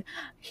board.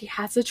 He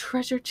has a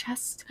treasure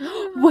chest.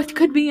 What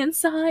could be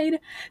inside?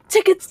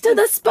 Tickets to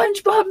the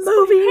SpongeBob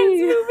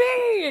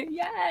movie!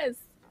 Yes!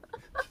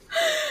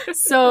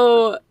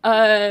 So,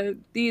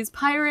 these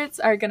pirates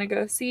are gonna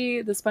go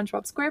see the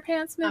SpongeBob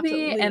Squarepants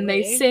movie, and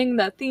they sing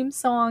the theme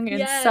song in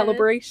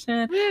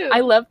celebration. Woo. I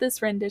love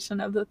this rendition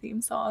of the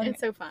theme song. It's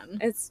so fun.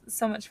 It's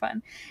so much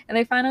fun. And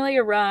they finally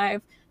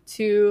arrive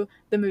to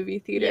the movie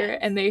theater,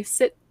 and they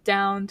sit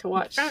down to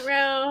watch front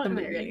row, and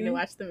movie. they're ready to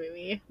watch the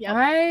movie. Yep.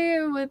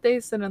 Why would they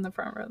sit in the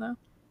front row, though?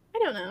 I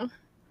don't know.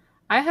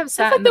 I have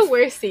sat That's in like the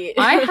worst seat.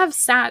 I have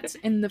sat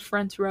in the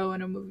front row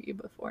in a movie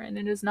before, and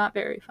it is not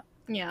very fun.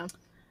 Yeah.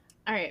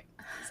 All right.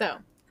 So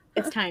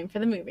it's time for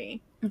the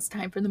movie. It's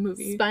time for the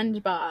movie.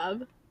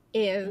 SpongeBob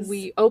is...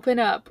 We open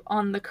up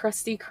on the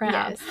Krusty Krab.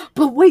 Yes.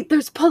 But wait,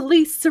 there's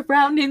police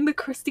surrounding the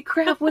Krusty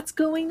Krab. What's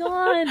going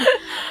on?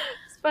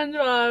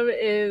 SpongeBob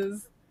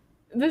is...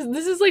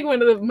 This is like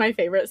one of my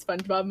favorite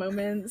SpongeBob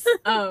moments.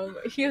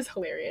 He is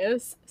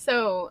hilarious.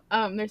 So,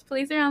 there's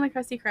police around the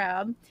Krusty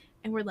Krab,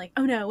 and we're like,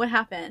 oh no, what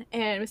happened?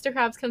 And Mr.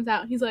 Krabs comes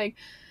out, and he's like,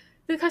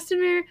 the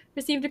customer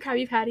received a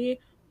Krabby Patty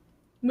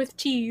with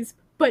cheese,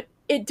 but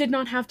it did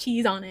not have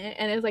cheese on it,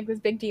 and it's like this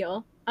big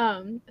deal.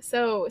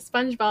 So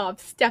SpongeBob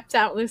steps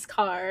out of this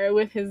car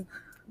with his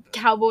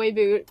cowboy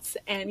boots,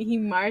 and he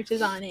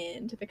marches on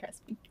into the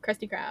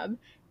Krusty Krab.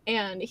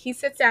 And he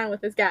sits down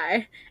with this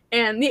guy,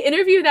 and the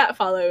interview that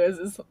follows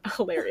is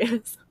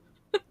hilarious.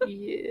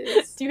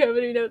 Yes. Do you have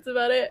any notes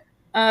about it?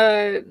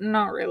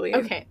 Not really.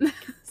 Okay.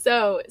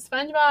 So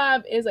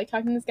SpongeBob is like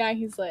talking to this guy.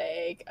 He's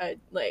like,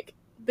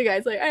 the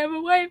guy's like, I have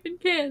a wife and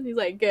kids. He's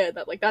like, good.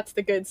 That's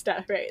the good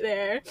stuff right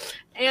there.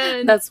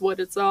 And that's what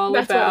it's all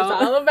about. That's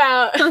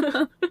what it's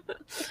all about.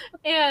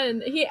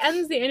 And he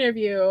ends the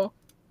interview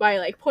by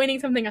like pointing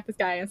something at this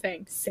guy and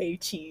saying, say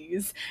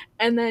cheese.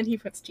 And then he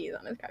puts cheese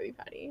on his Krabby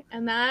Patty.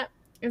 And that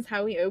is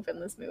how we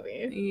open this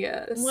movie.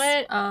 Yes.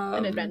 What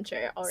an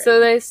adventure already. So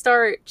they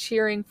start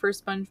cheering for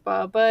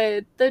SpongeBob,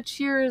 but the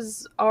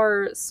cheers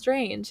are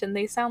strange and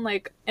they sound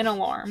like an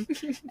alarm.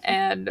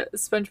 And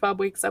SpongeBob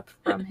wakes up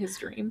from his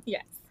dream.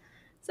 Yes.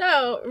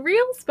 So,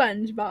 real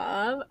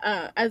SpongeBob,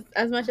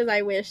 as much as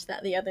I wish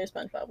that the other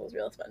SpongeBob was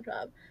real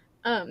SpongeBob,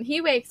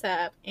 he wakes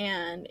up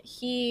and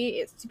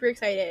he is super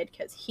excited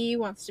because he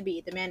wants to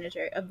be the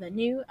manager of the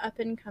new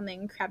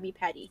up-and-coming Krabby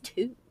Patty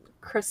 2.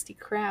 Krusty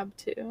Krab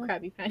 2.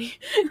 Krabby Patty.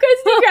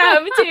 Krusty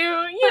Krab 2.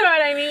 You know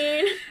what I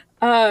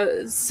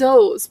mean?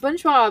 So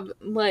SpongeBob,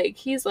 like,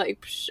 he's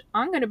like,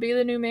 I'm gonna be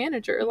the new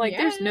manager. Like,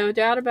 there's no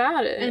doubt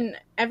about it. And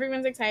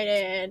everyone's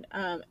excited.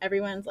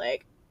 Everyone's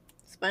like,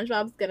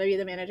 SpongeBob's gonna be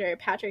the manager.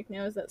 Patrick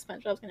knows that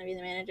SpongeBob's gonna be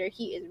the manager.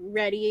 He is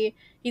ready.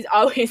 He's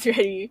always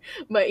ready,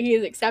 but he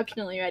is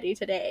exceptionally ready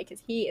today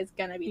because he is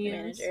gonna be the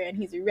manager, and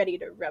he's ready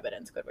to rub it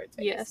in Squidward's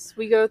face. Yes,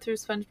 we go through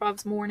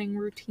SpongeBob's morning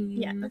routine.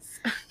 Yes,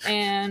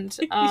 and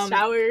he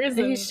showers.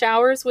 He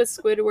showers with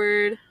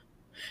Squidward.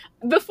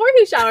 Before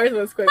he showers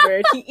with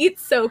Squidward, he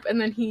eats soap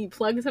and then he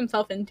plugs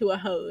himself into a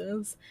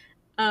hose.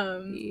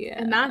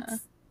 And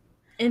that's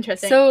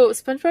interesting. So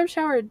SpongeBob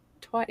showered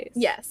twice.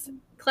 Yes.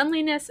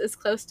 Cleanliness is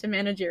close to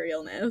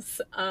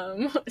managerialness.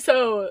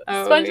 So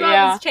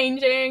SpongeBob is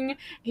changing.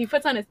 He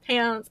puts on his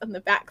pants, and the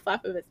back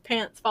flap of his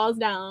pants falls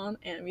down,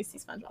 and we see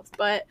SpongeBob's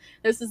butt.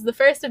 This is the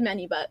first of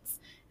many butts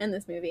in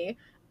this movie.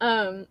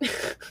 And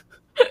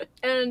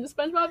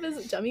SpongeBob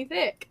is dummy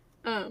thick.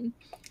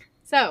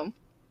 So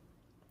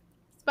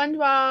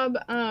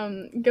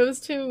SpongeBob goes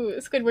to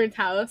Squidward's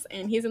house,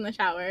 and he's in the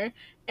shower,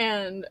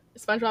 and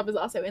SpongeBob is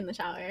also in the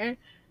shower.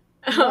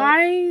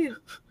 Why?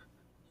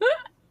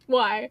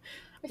 Why?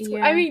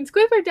 I mean,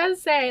 Squidward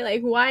does say,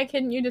 like, why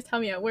couldn't you just tell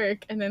me at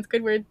work? And then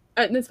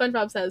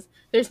SpongeBob says,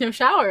 there's no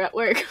shower at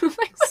work.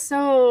 Like,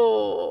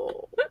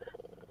 so,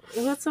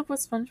 what's up with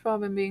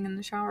SpongeBob and being in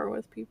the shower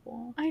with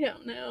people? I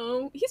don't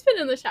know. He's been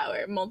in the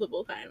shower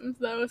multiple times,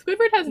 though.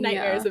 Squidward has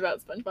nightmares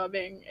about SpongeBob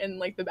being in,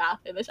 like, the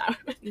bath in the shower.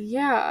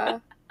 Yeah.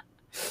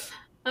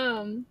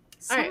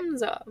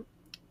 Sums up.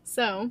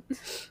 So,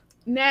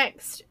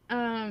 next,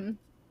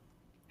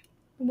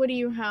 what do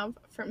you have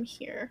from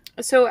here?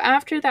 So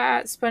after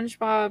that,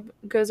 SpongeBob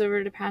goes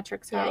over to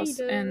Patrick's house,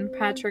 and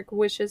Patrick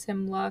wishes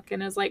him luck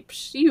and is like,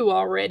 you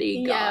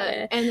already got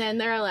it. And then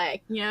they're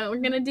like, you know what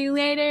we're gonna do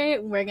later?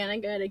 We're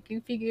gonna go to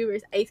Goofy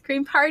Goober's ice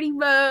cream party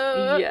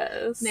boat.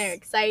 Yes. And they're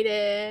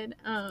excited.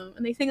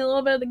 And they sing a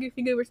little bit of the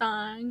Goofy Goober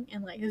song,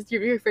 and like, it's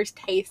your first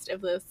taste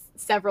of this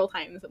several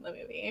times in the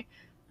movie.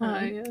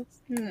 Yes.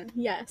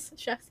 Yes.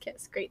 Chef's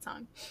Kiss. Great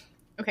song.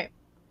 Okay.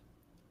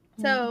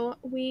 So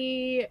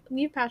we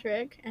leave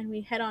Patrick and we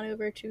head on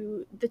over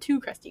to the two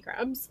Krusty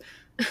Krabs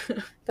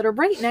that are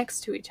right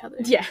next to each other.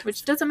 Yeah,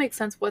 which doesn't make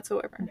sense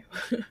whatsoever.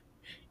 No.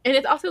 And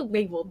it's also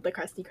labeled the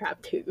Krusty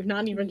Krab too,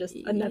 not even just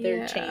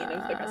another chain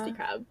of the Krusty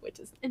Krab, which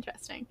is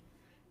interesting.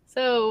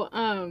 So,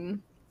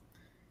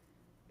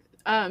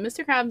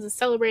 Mr. Krabs is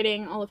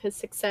celebrating all of his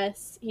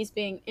success. He's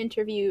being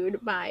interviewed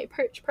by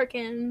Perch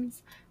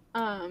Perkins.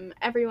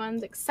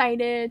 Everyone's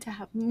excited to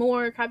have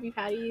more Krabby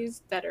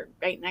Patties that are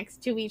right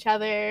next to each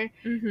other.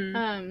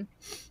 Mm-hmm.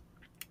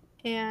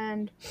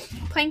 And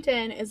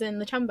Plankton is in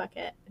the chum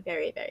bucket,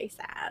 very, very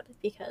sad,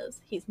 because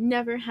he's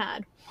never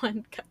had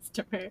one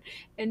customer.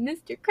 And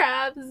Mr.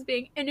 Krabs is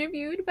being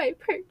interviewed by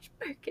Perch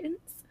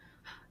Perkins.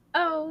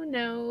 Oh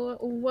no,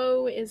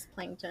 woe is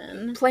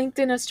Plankton.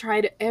 Plankton has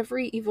tried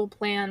every evil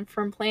plan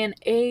from plan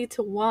A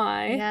to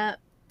Y. Yep.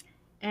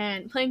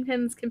 And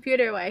Plankton's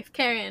computer wife,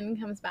 Karen,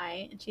 comes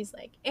by, and she's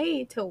like,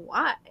 A to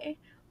Y?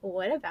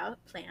 What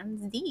about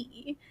plan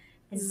Z?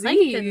 And Z?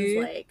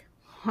 Plankton's like,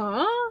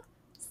 huh?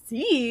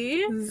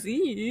 Z?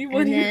 Z?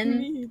 What do you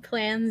mean?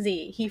 Plan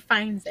Z. He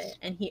finds it,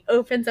 and he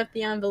opens up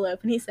the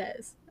envelope, and he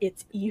says,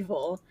 it's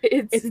evil.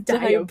 It's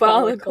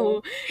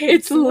diabolical.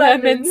 It's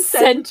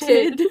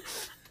lemon-scented.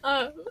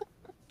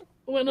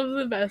 one of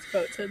the best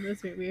quotes in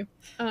this movie.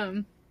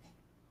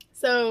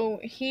 So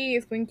he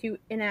is going to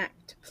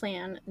enact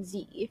Plan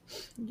Z.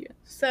 Yeah.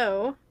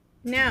 So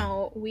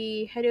now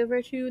we head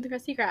over to the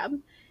Krusty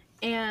Krab,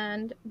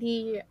 and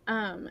the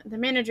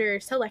manager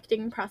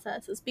selecting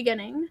process is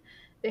beginning.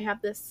 They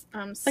have this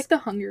It's like the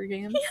Hunger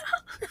Games.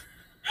 Yeah.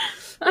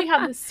 They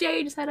have the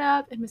stage set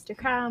up, and Mr.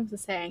 Krabs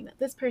is saying that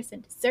this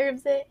person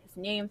deserves it. His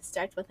name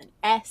starts with an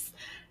S.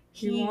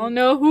 You all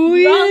know who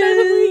he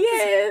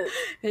is.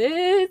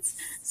 It's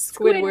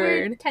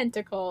Squidward.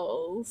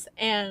 Tentacles.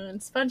 And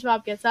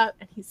SpongeBob gets up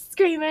and he's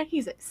screaming.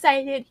 He's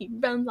excited. He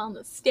runs on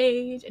the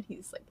stage and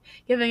he's like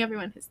giving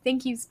everyone his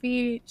thank you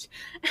speech.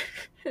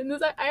 And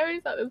I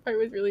always thought this part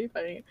was really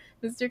funny.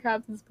 Mr.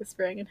 Krabs is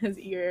whispering in his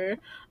ear.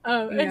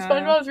 And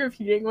SpongeBob's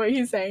repeating what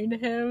he's saying to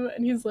him.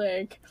 And he's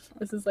like,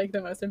 this is like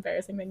the most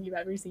embarrassing thing you've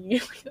ever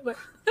seen.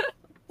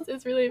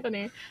 It's really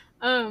funny.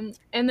 And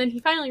then he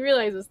finally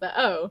realizes that,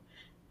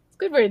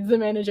 Squidward's the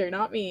manager,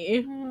 not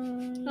me.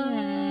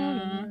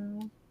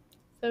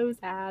 So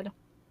sad.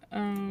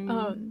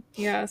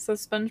 Yeah, so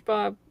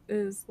SpongeBob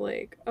is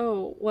like,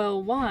 oh,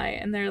 well, why?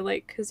 And they're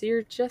like, because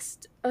you're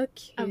just a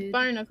kid. A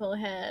barnacle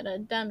head, a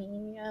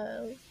dummy,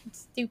 a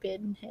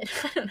stupid head.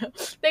 I don't know.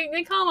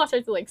 They call him all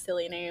sorts of like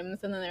silly names,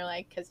 and then they're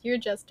like, because you're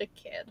just a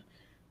kid.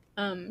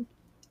 So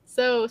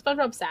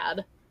SpongeBob's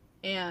sad,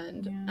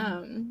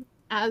 and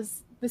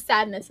as the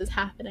sadness is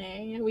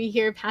happening, we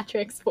hear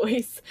Patrick's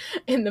voice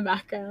in the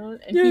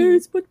background. And Yay,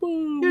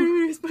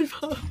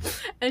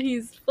 SpongeBob! And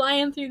he's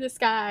flying through the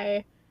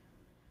sky.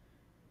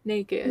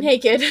 Naked.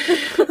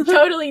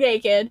 Totally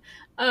naked.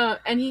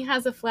 And he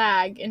has a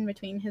flag in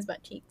between his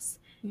butt cheeks.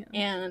 Yeah.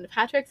 And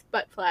Patrick's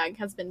butt flag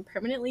has been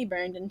permanently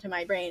burned into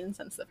my brain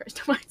since the first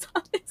time I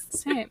saw this.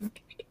 Same.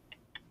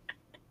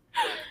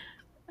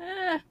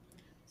 Yeah.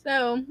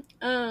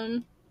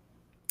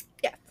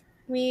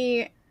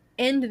 We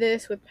end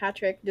this with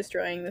Patrick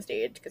destroying the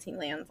stage because he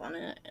lands on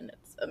it and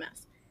it's a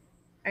mess.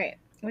 Alright,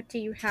 what do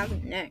you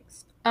have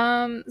next?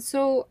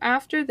 So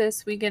after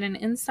this we get an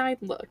inside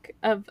look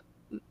of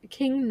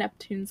King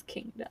Neptune's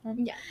kingdom.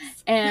 Yes.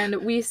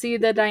 And we see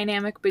the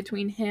dynamic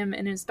between him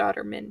and his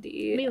daughter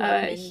Mindy. We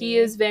love Mindy. He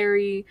is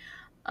very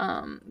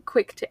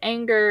quick to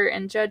anger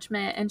and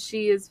judgment, and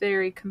she is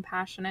very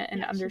compassionent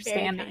and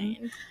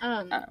understanding.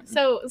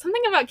 So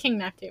something about King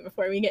Neptune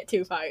before we get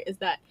too far is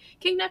that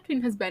King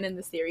Neptune has been in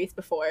the series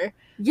before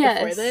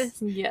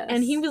this. Yes.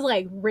 And he was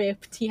like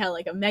ripped. He had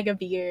like a mega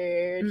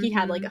beard. Mm-hmm. He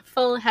had like a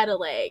full head of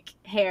like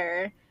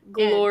hair.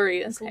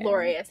 Glorious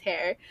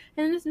hair.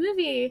 And in this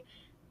movie,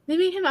 they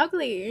made him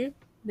ugly.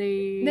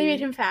 They made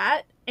him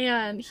fat.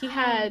 And he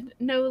had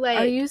no, like...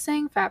 Are you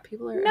saying fat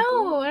people are ugly?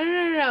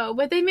 No.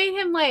 But they made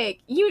him, like...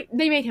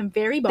 They made him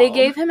very bald. They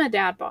gave him a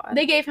dad bod.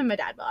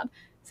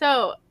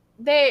 So,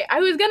 I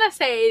was gonna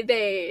say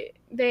they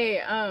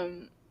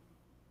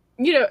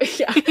you know,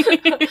 yeah.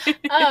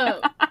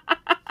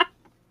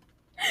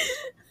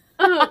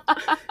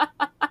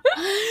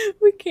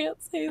 We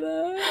can't say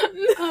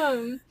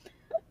that.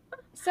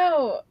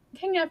 So,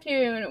 King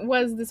Neptune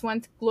was this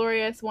once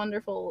glorious,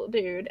 wonderful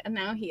dude, and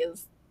now he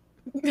is...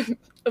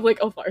 like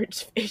a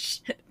large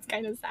fish. It's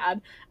kind of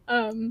sad.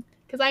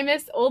 Because I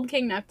miss old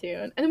King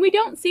Neptune. And we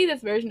don't see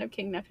this version of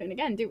King Neptune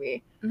again, do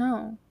we?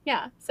 No.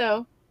 Yeah,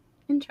 so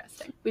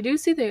interesting. We do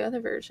see the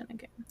other version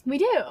again. We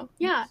do,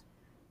 yeah.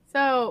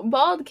 So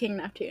bald King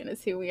Neptune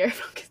is who we are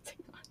focusing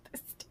on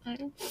this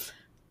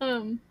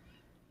time.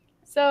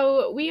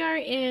 So we are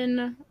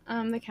in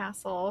the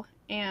castle,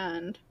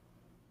 and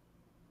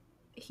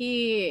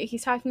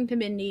he's talking to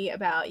Mindy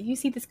about, you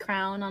see this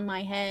crown on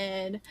my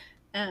head.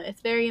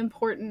 It's very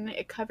important.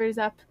 It covers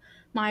up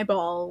my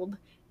bald.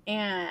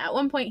 And at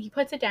one point, he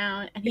puts it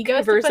down, and he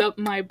covers up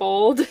my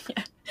bald.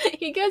 Yeah.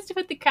 He goes to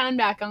put the crown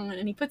back on,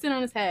 and he puts it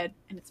on his head,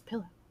 and it's a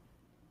pillow.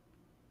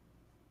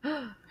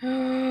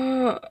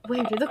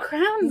 Where did the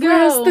crown go?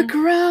 Where's the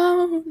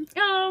crown?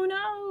 Oh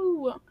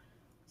no!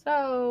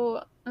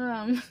 So,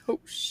 oh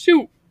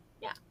shoot!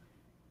 Yeah,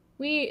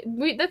 we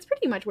that's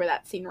pretty much where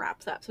that scene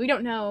wraps up. So we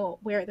don't know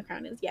where the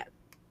crown is yet.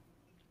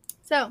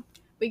 So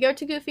we go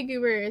to Goofy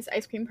Goober's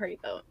ice cream party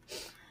boat,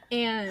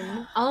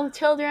 and all the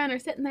children are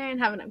sitting there and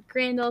having a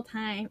grand old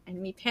time.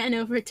 And we pan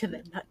over to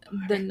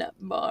the nut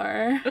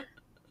bar.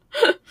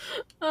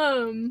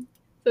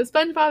 So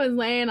SpongeBob is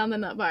laying on the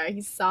nut bar.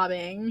 He's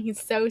sobbing.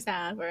 He's so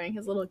sad, wearing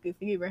his little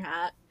Goofy Goober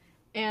hat.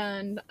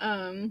 And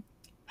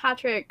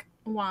Patrick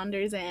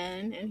wanders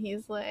in, and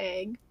he's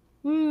like,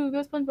 "Woo,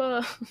 go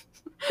SpongeBob!"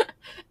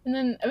 And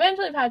then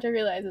eventually Patrick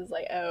realizes,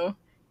 like, oh,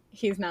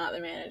 he's not the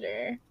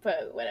manager,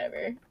 but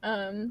whatever.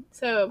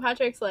 So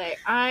Patrick's like,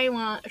 "I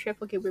want a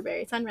triple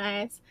Gooberberry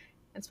sunrise."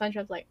 And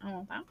SpongeBob's like,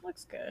 "Oh, that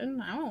looks good.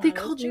 I don't They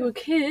called you a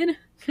kid?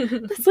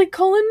 That's like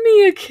calling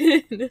me a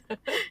kid.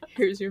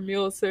 Here's your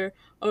meal, sir.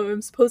 Oh,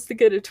 I'm supposed to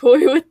get a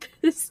toy with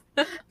this.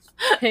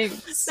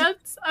 Thanks."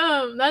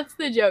 That's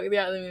the joke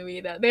throughout the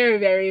movie, that they're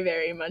very,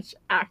 very much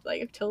act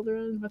like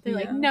children, but they're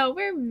like, no,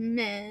 we're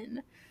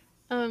men.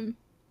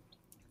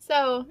 So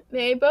So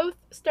they both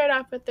start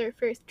off with their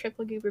first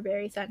triple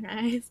gooberberry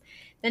sunrise.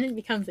 Then it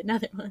becomes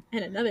another one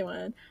and another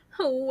one.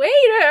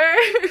 Waiter!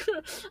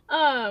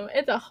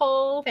 It's a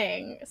whole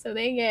thing. So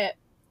they get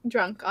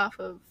drunk off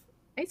of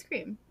ice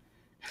cream.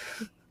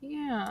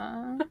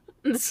 Yeah.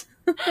 It's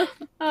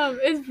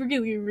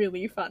really,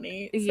 really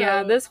funny.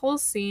 Yeah, So this whole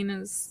scene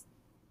is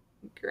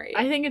great.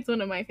 I think it's one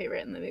of my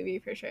favorite in the movie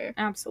for sure.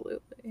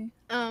 Absolutely.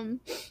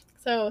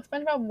 So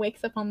SpongeBob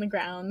wakes up on the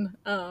ground,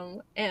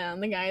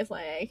 and the guy's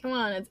like, "Come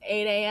on, it's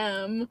 8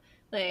 a.m.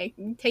 Like,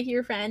 take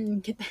your friend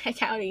and get the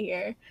heck out of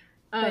here."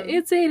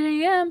 It's 8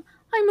 a.m.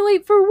 I'm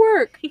late for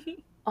work.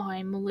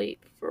 I'm late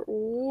for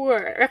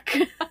work.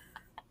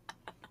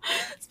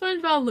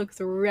 SpongeBob looks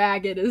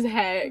ragged as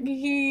heck.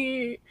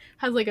 He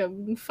has like a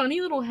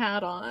funny little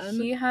hat on.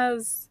 He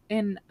has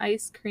an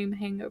ice cream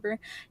hangover.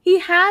 He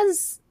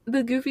has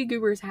the Goofy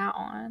Goober's hat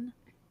on.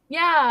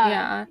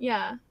 Yeah.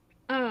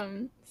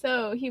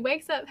 So he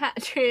wakes up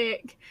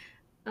Patrick,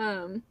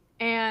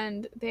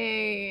 and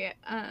they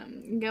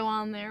go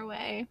on their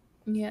way.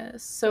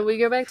 Yes. So we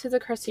go back to the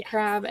Krusty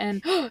Krab,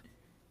 and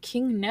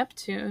King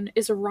Neptune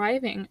is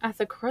arriving at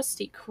the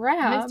Krusty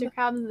Krab. Mr.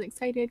 Krabs is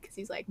excited because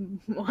he's like,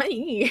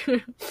 "Money."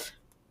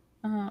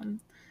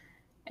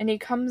 And he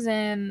comes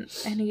in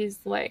and he's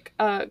like,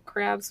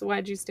 Krabs,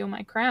 why'd you steal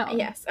my crown?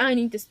 Yes, I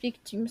need to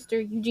speak to Mr.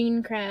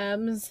 Eugene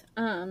Krabs.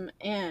 And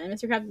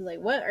Mr. Krabs is like,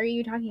 "What are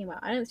you talking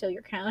about? I didn't steal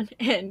your crown."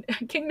 And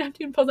King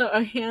Neptune pulls out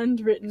a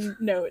handwritten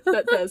note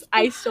that says,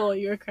 "I stole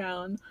your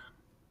crown,"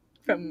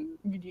 from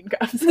Eugene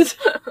Krabs.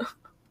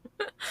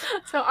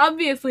 So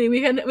obviously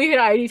we could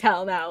already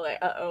tell now, like,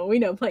 we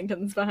know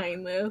Plankton's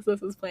behind this.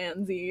 This is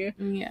Plan Z.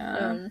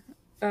 Yeah.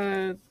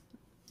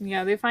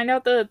 Yeah, they find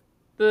out that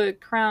the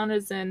crown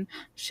is in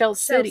Shell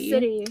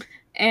City.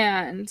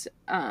 And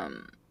oh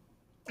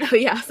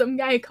yeah, some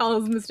guy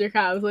calls Mr.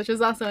 Krabs, which is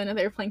also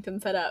another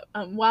Plankton setup,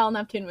 while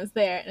Neptune was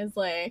there, and is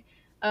like,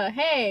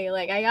 "Hey,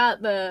 like, I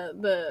got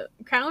the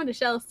crown to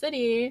Shell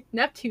City,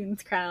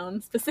 Neptune's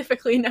crown,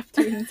 specifically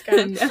Neptune's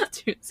crown."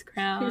 Neptune's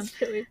crown.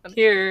 It's really funny.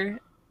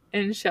 Here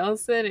in Shell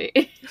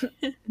City.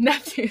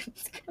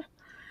 Neptune's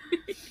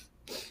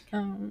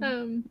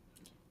crown.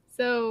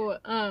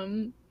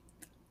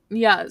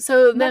 Yeah,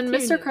 so then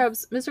Mr.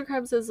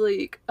 Krabs is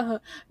like,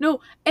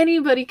 "No,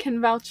 anybody can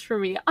vouch for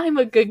me. I'm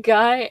a good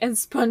guy," and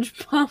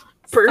SpongeBob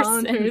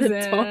bursts in the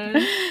door.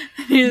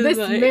 This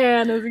like,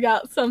 "Man has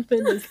got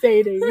something to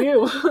say to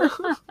you."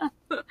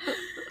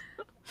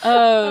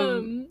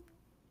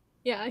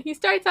 Yeah, he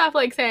starts off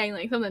like saying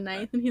like something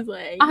nice, and he's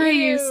like, "I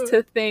used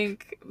to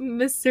think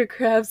Mr.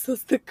 Krabs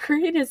was the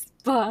greatest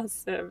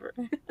boss ever."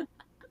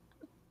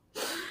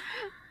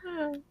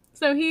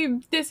 So he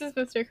disses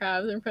Mr.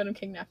 Krabs in front of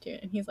King Neptune,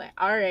 and he's like,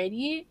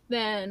 "Alrighty."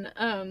 Then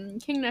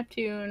King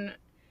Neptune,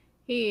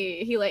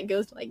 he like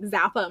goes to like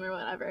zap him or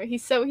whatever.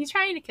 He's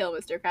trying to kill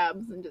Mr.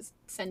 Krabs and just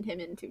send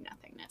him into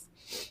nothingness.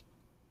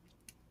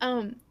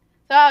 So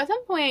at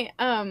some point,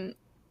 I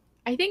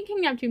think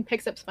King Neptune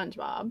picks up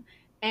SpongeBob,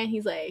 and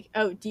he's like,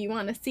 "Oh, do you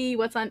want to see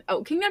what's on?"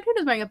 Oh, King Neptune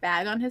is wearing a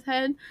bag on his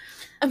head.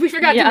 We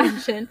forgot to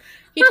mention.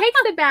 He takes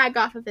the bag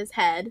off of his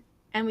head,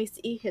 and we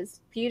see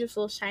his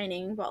beautiful,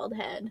 shining, bald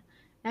head.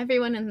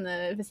 Everyone in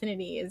the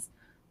vicinity is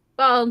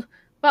bald,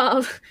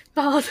 bald,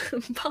 bald,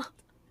 bald.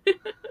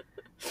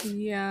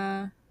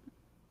 Yeah.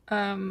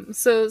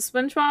 So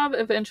SpongeBob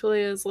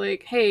eventually is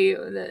like, "Hey,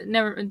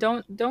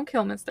 don't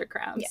kill Mr.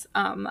 Krabs.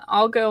 Yeah.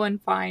 I'll go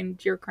and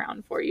find your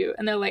crown for you."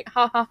 And they're like,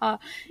 "Ha ha ha,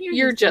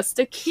 you're just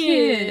a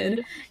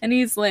kid." And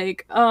he's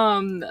like,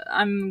 "I'm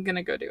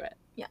gonna go do it."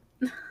 Yeah.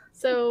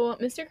 So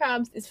Mr.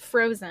 Krabs is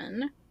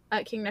frozen.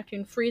 King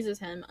Neptune freezes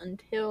him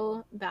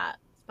until that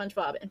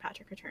SpongeBob and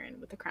Patrick return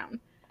with the crown.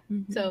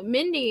 Mm-hmm. So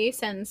Mindy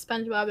sends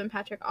SpongeBob and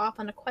Patrick off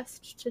on a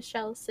quest to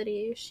Shell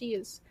City. She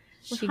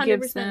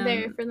gives them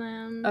there for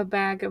them a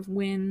bag of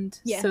wind,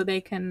 so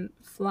they can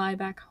fly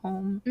back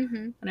home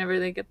whenever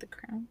they get the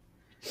crown.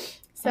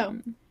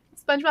 So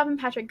SpongeBob and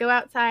Patrick go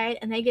outside,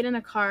 and they get in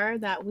a car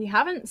that we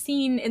haven't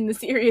seen in the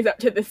series up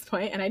to this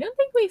point, and I don't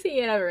think we see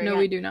it ever again. No,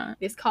 we do not.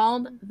 It's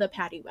called the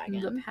Patty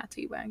Wagon. The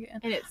Patty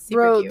Wagon. And it's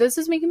super cute. This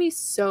is making me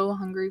so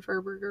hungry for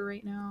a burger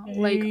right now.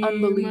 Like,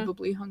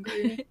 unbelievably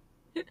hungry.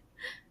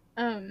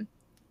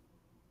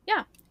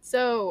 Yeah.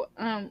 So,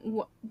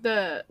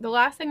 the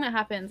last thing that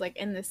happens, like,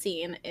 in the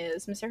scene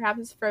is Mr. Krabs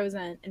is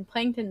frozen, and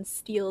Plankton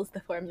steals the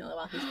formula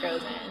while he's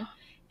frozen,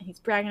 and he's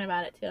bragging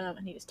about it to him,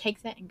 and he just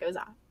takes it and goes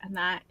off. And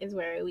that is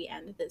where we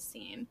end this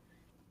scene.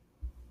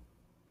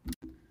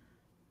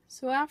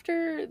 So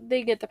after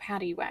they get the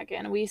Patty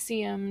Wagon, we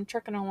see him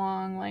trucking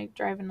along, like,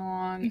 driving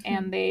along,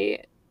 and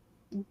they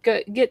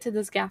get to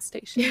this gas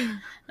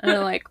station. And they're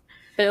like,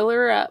 "Fill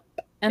her up."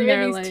 And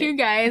there are these two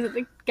guys at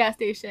the gas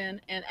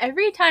station, and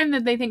every time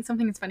that they think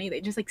something is funny,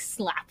 they just like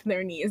slap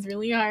their knees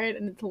really hard,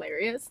 and it's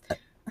hilarious.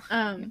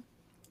 They're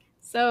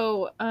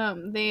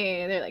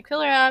like,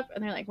 "Fill her up,"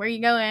 and they're like, "Where are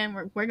you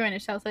going?" We're going to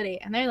Shell City,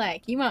 and they're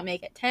like, "You won't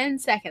make it 10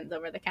 seconds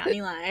over the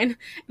county line."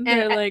 And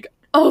they're like,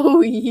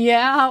 "Oh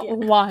yeah,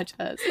 watch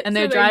us." And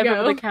they drive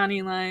over the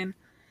county line,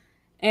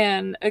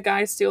 and a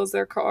guy steals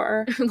their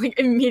car. Like,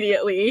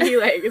 immediately. He,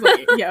 like, is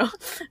like, yo,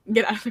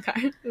 get out of the car.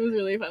 It was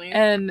really funny.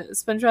 And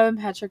SpongeBob and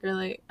Patrick are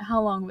like,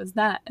 how long was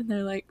that? And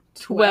they're like,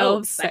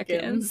 12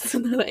 seconds.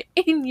 And they're like,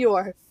 in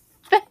your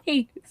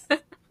face.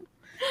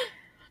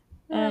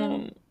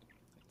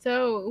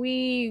 So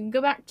we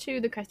go back to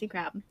the Krusty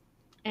Krab,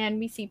 and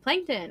we see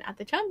Plankton at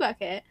the Chum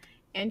Bucket,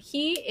 and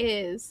he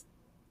is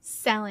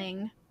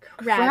selling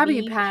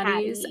Krabby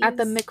Patties at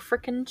the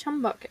McFrickin'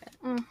 Chum Bucket.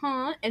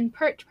 And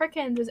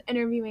Perkins is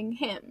interviewing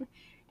him,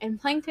 and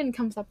Plankton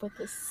comes up with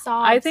this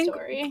sob I think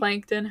story.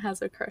 Plankton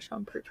has a crush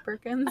on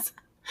Perkins.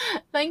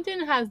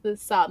 Plankton has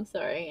this sob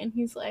story, and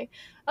he's like,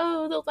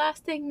 oh, the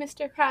last thing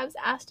Mr. Krabs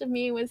asked of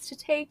me was to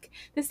take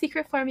the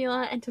secret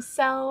formula and to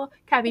sell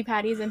Krabby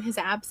Patties in his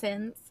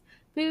absence.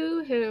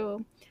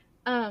 Boo-hoo.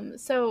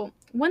 So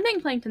one thing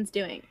Plankton's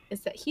doing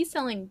is that he's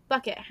selling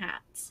bucket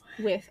hats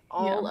with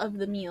all of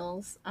the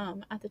meals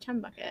at the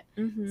Chum Bucket.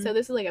 So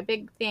this is like a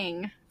big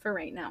thing for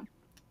right now.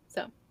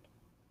 So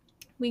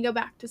we go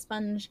back to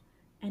Sponge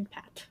and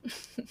Pat.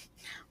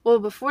 Well,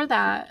 before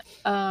that,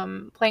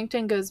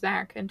 Plankton goes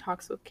back and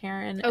talks with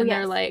Karen, and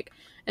they're like,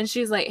 and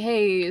she's like,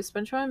 hey,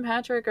 SpongeBob and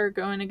Patrick are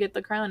going to get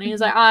the crown. And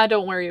he's like,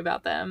 don't worry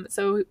about them.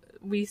 So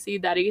we see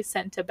that he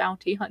sent a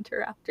bounty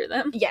hunter after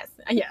them. Yes.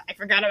 Yeah, I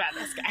forgot about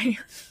this guy.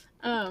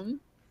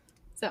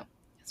 So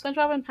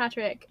SpongeBob and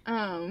Patrick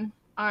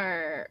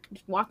are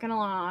walking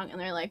along, and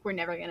they're like, we're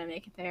never gonna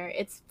make it there.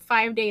 It's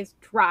 5 days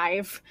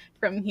drive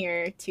from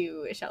here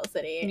to Shell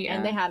City,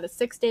 and they had a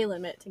 6-day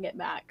limit to get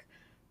back.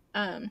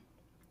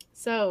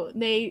 So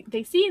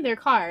they see their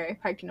car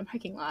parked in a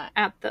parking lot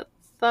at the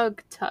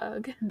Thug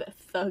Tug. The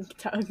Thug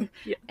Tug.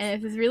 Yes. And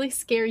it's this really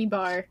scary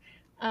bar.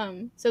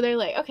 So they're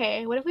like,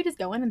 okay, what if we just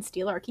go in and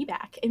steal our key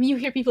back? And you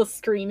hear people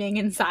screaming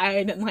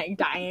inside and, like,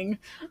 dying.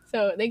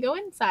 So they go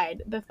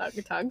inside the Thug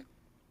Tug.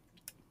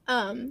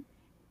 And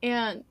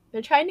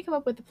they're trying to come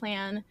up with a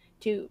plan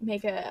to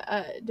make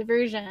a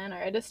diversion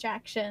or a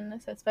distraction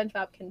so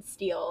SpongeBob can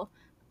steal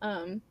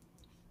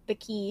the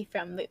key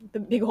from the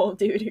big old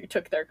dude who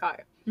took their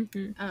car.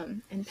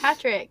 And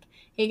Patrick,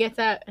 he gets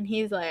up and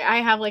he's like, I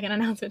have, like, an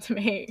announcement to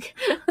make.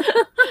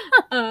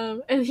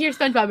 And here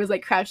SpongeBob is,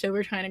 like, crouched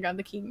over trying to grab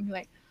the key, and he's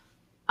like,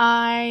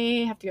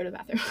 I have to go to the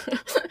bathroom.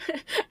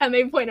 And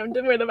they point him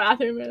to where the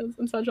bathroom is,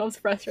 and SpongeBob's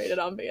frustrated,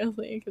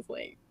 obviously, because,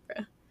 like,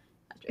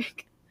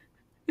 Patrick.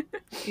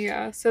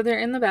 Yeah, so they're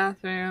in the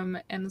bathroom,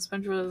 and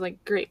SpongeBob is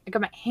like, great, I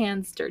got my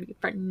hands dirty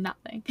for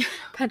nothing.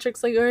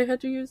 Patrick's like, I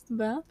had to use the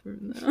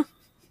bathroom, though.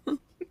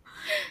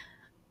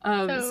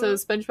 So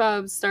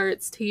SpongeBob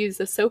starts to use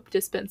the soap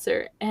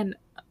dispenser, and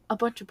a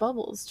bunch of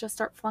bubbles just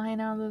start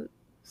flying out of the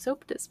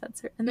soap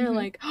dispenser, and they're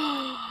like,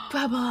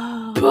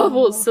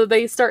 bubbles. So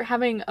they start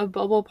having a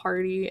bubble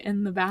party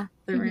in the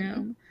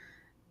bathroom,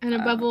 and a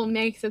bubble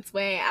makes its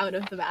way out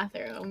of the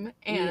bathroom,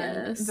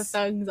 and the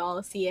thugs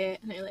all see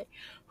it, and they're like,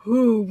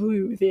 who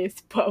blew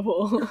this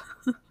bubble?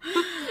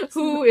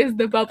 Who is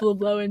the bubble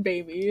blowing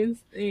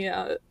babies?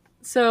 Yeah.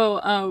 So,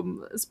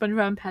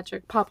 SpongeBob and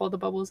Patrick pop all the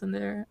bubbles in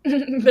their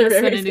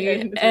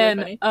vicinity,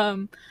 and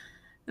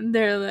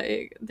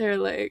they're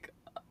like,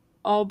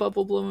 all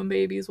bubble blowing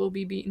babies will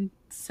be beaten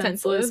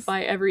senseless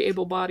by every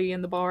able body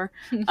in the bar.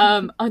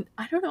 I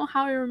don't know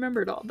how I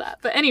remembered all that,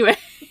 but anyway,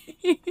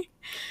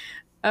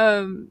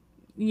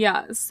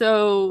 yeah.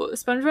 So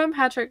SpongeBob and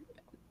Patrick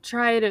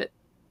try to.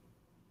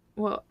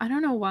 Well, I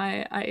don't know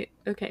why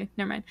okay,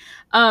 never mind.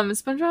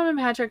 SpongeBob and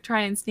Patrick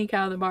try and sneak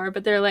out of the bar,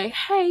 but they're like,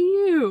 hey,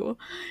 you!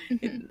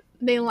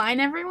 They line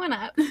everyone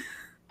up,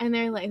 and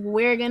they're like,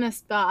 we're gonna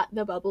spot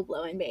the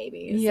bubble-blowing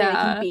babies so we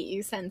can beat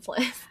you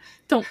senseless.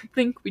 Don't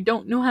think we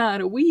don't know how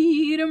to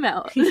weed them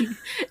out.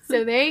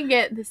 So they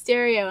get the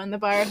stereo and the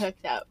bar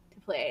hooked up to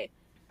play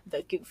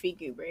the Goofy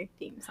Goober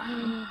theme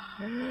song.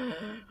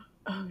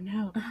 Oh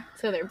no.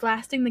 So they're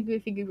blasting the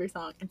Goofy Goober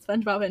song, and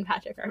SpongeBob and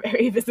Patrick are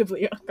very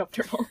visibly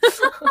uncomfortable.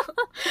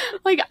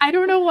 Like, I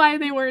don't know why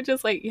they weren't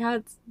just like, yeah,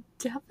 it's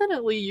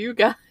definitely you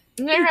guys.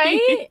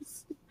 Right?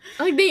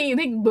 Like, they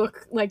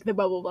look like the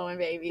bubble blowing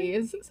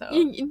babies. So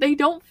they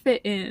don't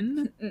fit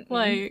in.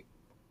 Like,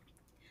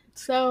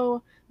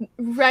 so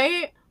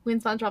right when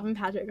SpongeBob and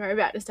Patrick are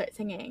about to start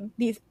singing,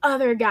 these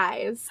other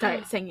guys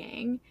start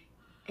singing,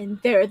 and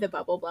they're the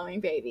bubble blowing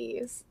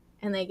babies,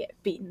 and they get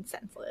beaten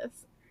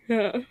senseless.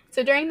 Yeah.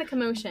 So during the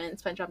commotion,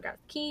 SpongeBob grabs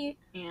the key,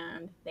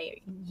 and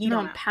they yeet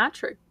on out.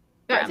 Patrick.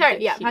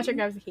 Patrick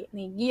grabs the key, and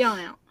they yeet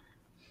on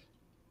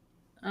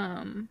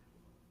out.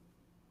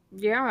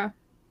 Yeah.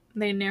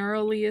 They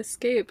narrowly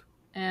escape,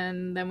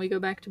 and then we go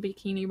back to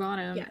Bikini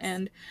Bottom,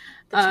 and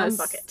the Chum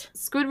Bucket.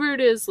 Squidward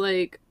is,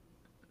 like,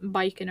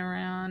 biking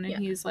around,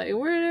 and he's like,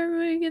 where did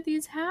everybody get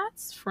these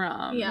hats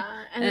from? Yeah,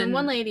 and then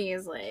one lady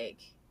is like,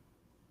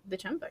 the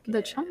Chum Bucket.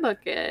 The Chum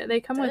Bucket. They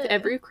come with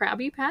every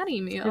Krabby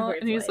Patty meal. Squidward's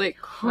and he's like,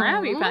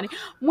 Krabby Patty?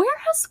 Where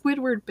has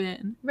Squidward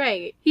been?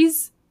 Right. He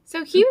was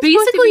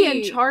basically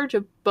in charge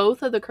of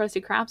both of the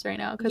Krusty Krabs right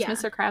now, because Yeah.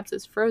 Mr. Krabs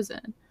is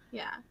frozen.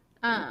 Yeah.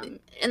 And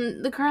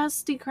the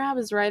Krusty Krab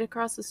is right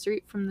across the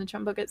street from the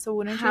Chum Bucket, so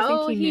wouldn't you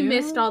How think he knew?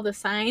 missed all the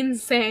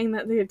signs saying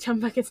that the Chum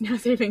Bucket's now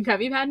serving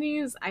Krabby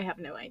Patties, I have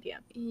no idea.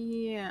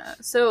 Yeah.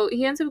 So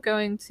he ends up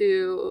going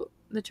to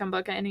the Chum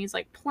Bucket and he's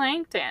like,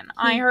 Plankton,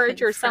 I heard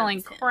you're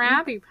selling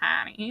Krabby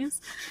Patties.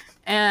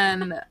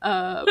 And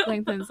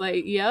Plankton's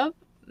like, yep.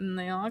 And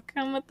they all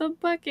come with the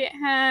bucket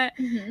hat.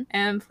 Mm-hmm.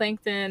 And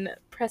Plankton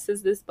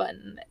presses this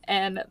button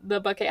and the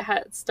bucket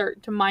hat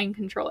start to mind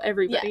control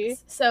everybody.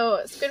 Yes.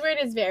 So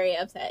Squidward is very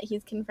upset.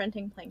 He's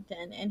confronting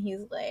Plankton and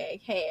he's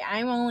like, hey,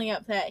 I'm only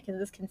upset because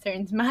this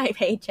concerns my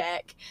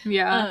paycheck.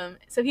 Yeah.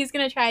 So he's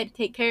going to try to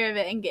take care of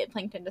it and get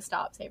Plankton to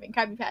stop serving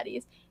Krabby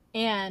Patties.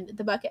 And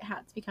the bucket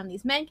hats become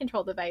these mind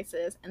control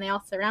devices and they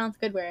all surround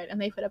Squidward and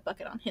they put a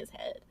bucket on his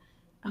head.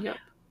 Oh, Yep.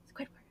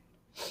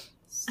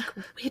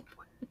 Squidward.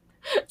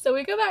 So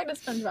we go back to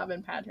SpongeBob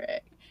and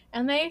Patrick,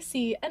 and they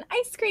see an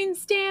ice cream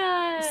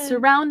stand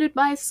Surrounded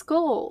by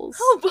skulls.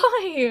 Oh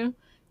boy!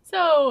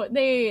 So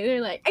they're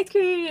like, ice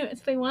cream!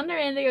 So they wander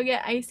in to go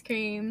get ice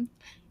cream,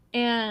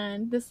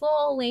 and this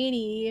little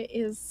lady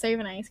is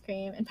serving ice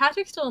cream, and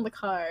Patrick's still in the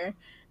car.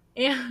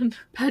 And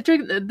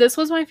Patrick, this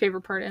was my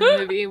favorite part in the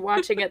movie,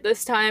 watching it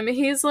this time.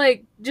 He's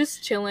like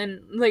just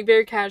chilling, like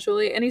very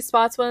casually, and he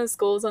spots one of the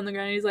skulls on the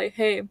ground. And he's like,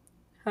 hey,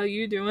 how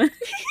you doing?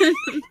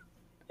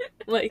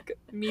 Like,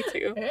 me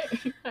too. hey,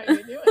 how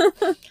you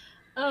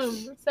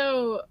doing?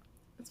 So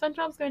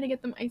SpongeBob's going to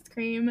get them ice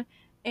cream,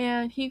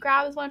 and he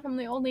grabs one from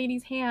the old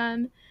lady's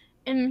hand,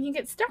 and he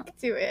gets stuck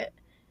to it,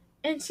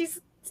 and she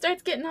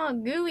starts getting all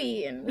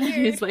gooey and weird.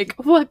 He's like,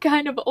 what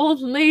kind of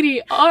old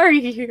lady are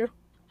you?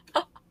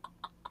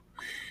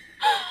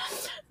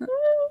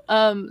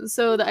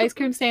 So the ice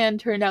cream stand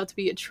turned out to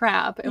be a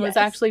trap. It was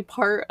actually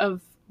part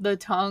of the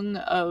tongue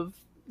of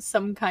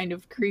some kind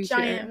of creature.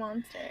 Giant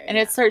monster. And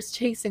it starts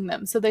chasing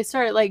them. So they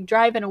start like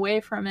driving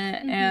away from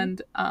it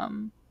and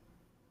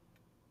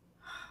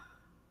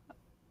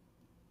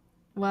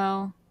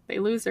well, they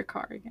lose their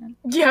car again.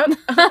 Yep.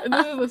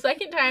 This is the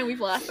second time we've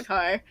lost the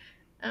car.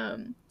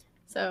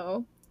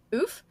 So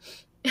oof.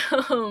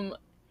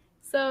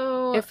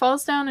 So it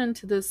falls down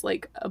into this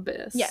like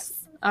abyss.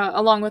 Yes.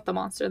 Along with the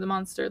monster. The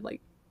monster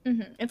like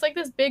it's like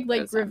this big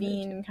like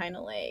ravine ended. Kind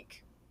of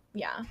like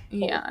hole.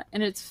 Yeah,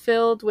 and it's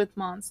filled with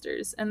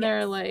monsters, and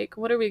they're like,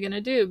 "What are we gonna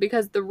do?"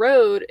 Because the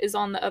road is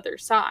on the other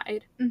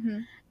side,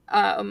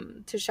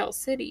 to Shell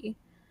City,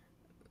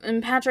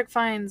 and Patrick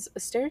finds a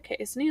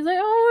staircase, and he's like,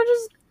 "Oh, we'll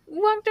just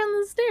walk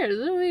down the stairs;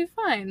 it'll be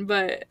fine."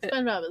 But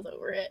SpongeBob is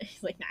over it.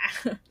 He's like,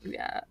 "Nah."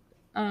 Yeah,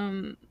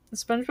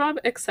 SpongeBob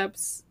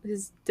accepts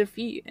his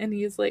defeat, and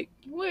he's like,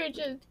 "We're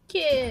just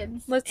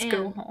kids. Let's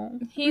go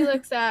home." He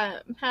looks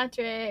at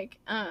Patrick,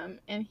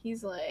 and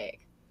he's like,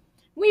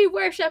 "We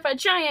worship a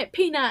giant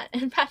peanut,"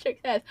 and Patrick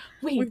says,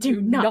 "We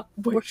do not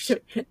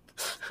worship it."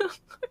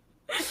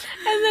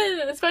 And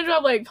then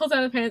SpongeBob like pulls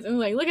down his pants and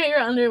like, "Look at your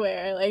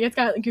underwear! Like it's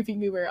got Goofy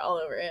Goober all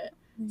over it."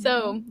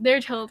 So they're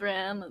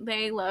children.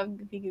 They love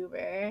Goofy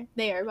Goober.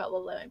 They are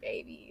bubble blowing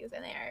babies,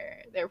 and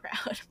they're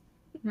proud.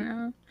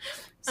 Yeah.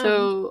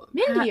 So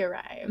Mindy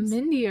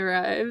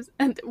arrives.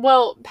 And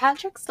well,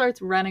 Patrick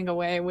starts running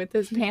away with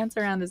his pants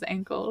around his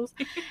ankles,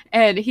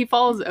 and he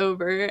falls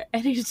over,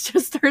 and he just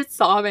starts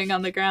sobbing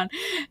on the ground.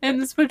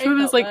 And the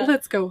SpongeBob is like,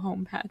 "Let's go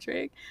home,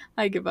 Patrick.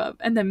 I give up."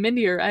 And then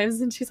Mindy arrives,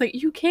 and she's like,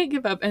 "You can't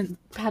give up." And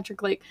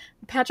Patrick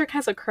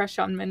has a crush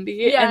on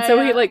Mindy, and so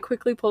he like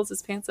quickly pulls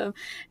his pants up,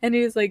 and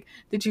he's like,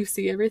 "Did you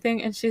see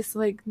everything?" And she's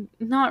like,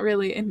 "Not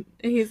really." And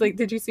he's like,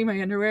 "Did you see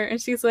my underwear?"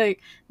 And she's like,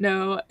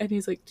 "No." And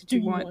he's like, "Did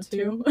you want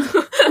to?"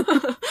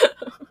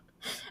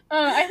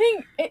 I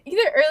think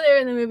either earlier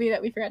in the movie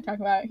that we forgot to talk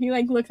about, he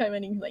like looks at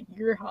Mindy and he's like,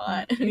 "You're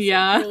hot." It's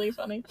yeah, like, really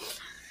funny.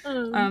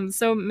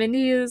 So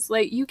Mindy is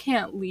like, "You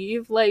can't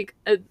leave." Like,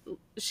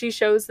 she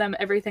shows them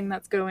everything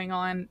that's going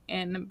on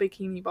in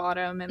Bikini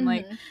Bottom and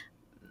like,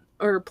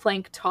 or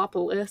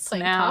Planktopolis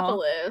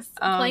now.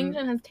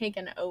 Plankton has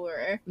taken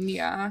over.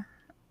 Yeah.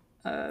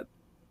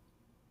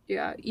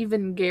 Yeah,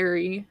 even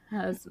Gary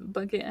has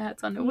bucket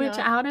hats on it. Which,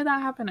 how did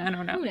that happen? I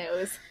don't know. Who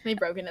knows? They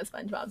broke into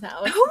SpongeBob's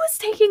house. Who was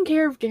taking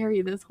care of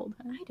Gary this whole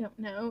time? I don't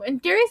know.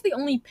 And Gary's the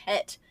only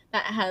pet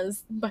that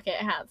has bucket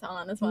hats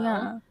on as well.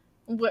 Yeah.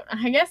 What,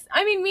 I guess,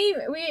 I mean,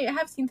 we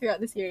have seen throughout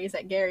the series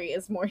that Gary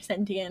is more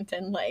sentient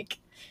and, like,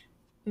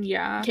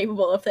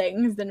 capable of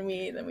things than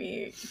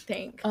we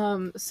think.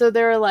 So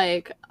they're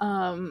like,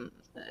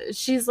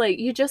 she's like,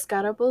 "You just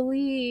gotta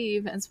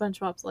believe." And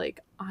SpongeBob's like,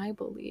 "I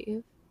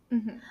believe.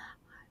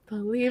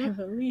 I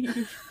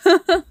believe.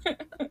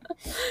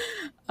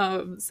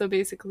 So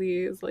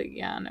basically it's like,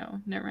 yeah, no,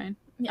 never mind.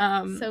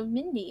 Yeah. So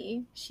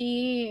Mindy,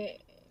 she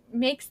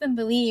makes them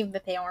believe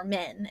that they are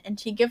men, and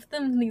she gives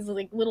them these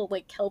like little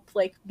like kelp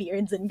like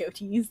beards and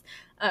goatees,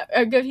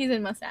 or goatees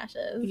and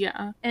mustaches.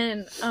 Yeah.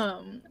 And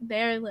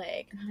they're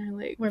like,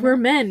 we're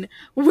men,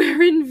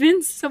 we're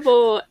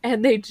invincible,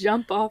 and they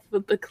jump off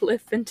of the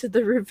cliff into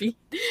the ravine.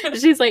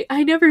 She's like,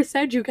 "I never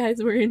said you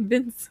guys were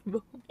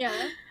invincible."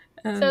 Yeah.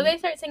 So they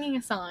start singing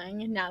a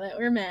song, "Now That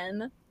We're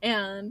Men,"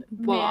 and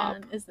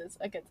man, is this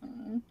a good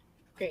song.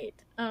 Great.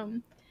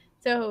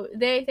 So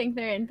they think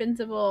they're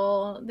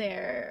invincible.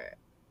 They're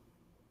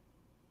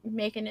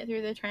making it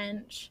through the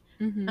trench.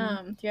 Mm-hmm.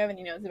 Do you have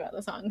any notes about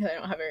the song? Because I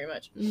don't have very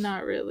much.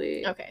 Not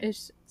really. Okay.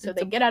 So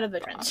they get out of the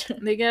trench.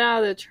 They get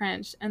out of the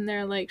trench, and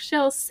they're like,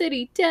 Shell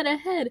City, dead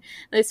ahead.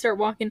 They start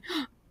walking.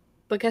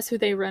 But guess who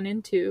they run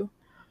into?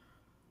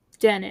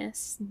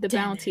 Dennis, the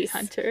bounty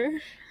hunter.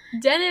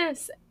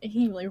 Dennis,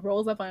 he like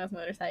rolls up on his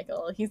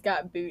motorcycle. He's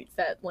got boots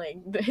that like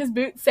his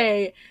boots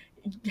say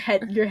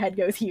your head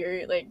goes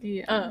here. Like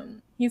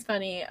he's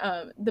funny.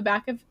 The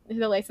back of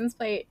the license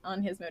plate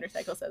on his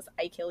motorcycle says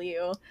 "I kill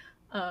you."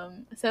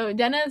 So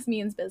Dennis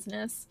means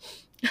business.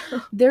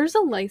 There's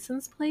a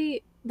license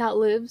plate that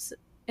lives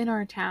in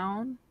our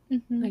town,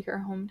 Mm-hmm. like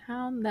our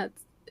hometown.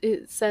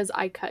 It says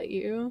 "I cut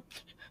you."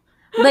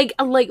 Like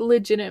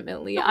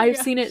legitimately. I've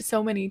seen it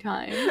so many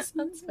times. That's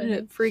And funny.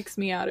 it freaks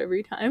me out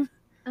every time.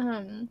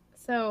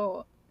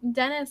 So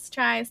Dennis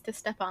tries to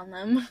step on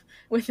them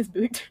with his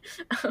boot,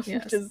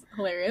 Yes. which is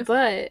hilarious.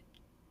 But,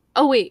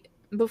 oh wait,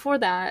 before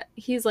that,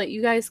 he's like,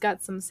 you guys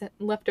got some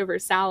leftover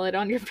salad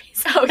on your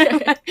face.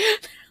 Okay.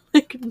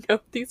 Like, no,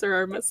 these are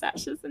our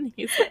mustaches. And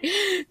he's like,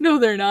 no,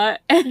 they're not.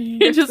 And he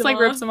Rips just them like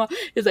rips off. them off.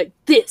 He's like,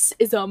 this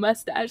is a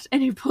mustache.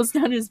 And he pulls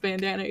down his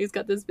bandana. He's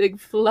got this big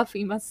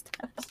fluffy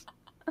mustache.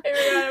 I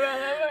forgot about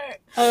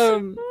that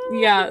part.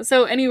 Yeah,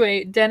 so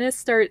anyway, Dennis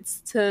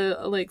starts to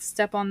like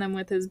step on them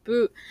with his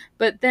boot,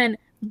 but then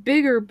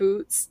Bigger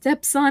Boot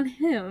steps on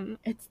him.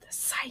 It's the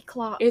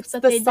Cyclops. It's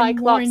that the they'd been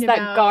Cyclops warned that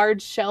about.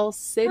 guard Shell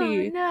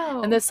City. Oh,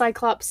 no. And the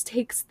Cyclops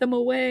takes them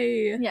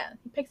away. Yeah,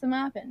 he picks them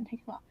up and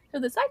takes them off. So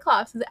the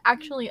Cyclops is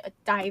actually a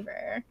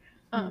diver.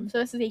 So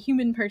this is a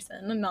human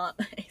person, not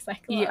a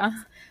Cyclops. Yeah.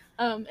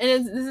 And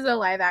this is a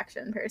live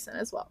action person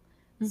as well.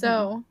 Mhm.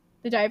 So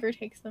the diver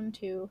takes them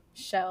to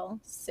Shell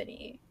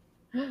City.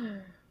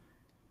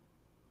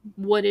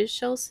 What is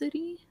Shell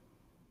City?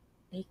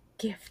 A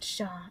gift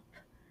shop.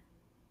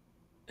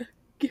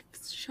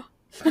 Gift shop.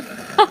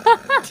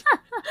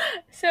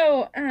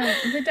 So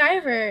the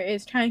diver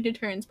is trying to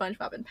turn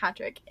SpongeBob and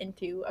Patrick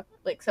into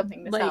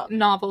something to sell. Like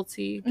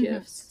novelty Mhm.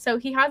 gifts. So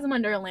he has them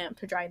under a lamp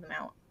to dry them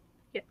out.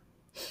 Yeah.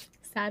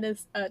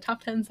 Saddest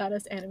top 10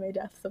 saddest anime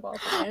deaths of all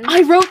time.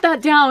 I wrote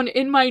that down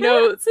in my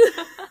notes.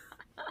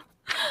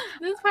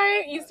 This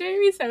part used to make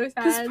me so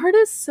sad. This part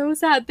is so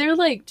sad. They're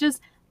like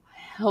just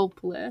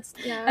helpless.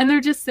 Yeah. And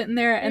they're just sitting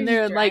there and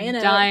They're they're just like drying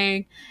up.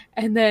 dying.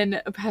 And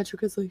then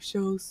Patrick is like,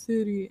 Shell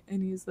City.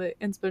 And he's like,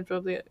 and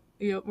SpongeBob's like,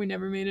 we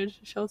never made it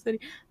to Shell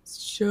City.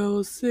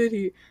 Shell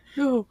City.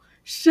 No,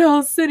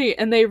 Shell City.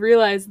 And they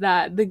realize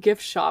that the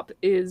gift shop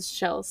is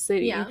Shell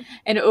City. Yeah.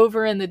 And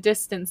over in the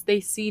distance, they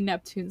see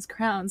Neptune's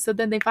crown. So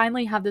then they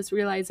finally have this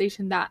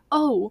realization that,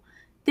 oh,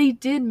 they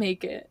did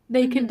make it.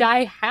 They can Mhm.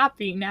 die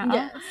happy now.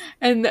 Yes.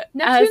 And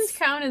Neptune's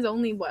crown is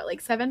only what,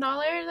 like $7,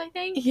 I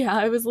think?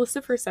 yeah, it was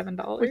listed for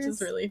 $7. Which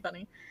is really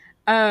funny.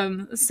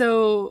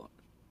 So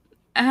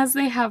as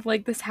they have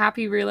like this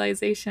happy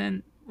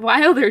realization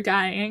while they're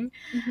dying,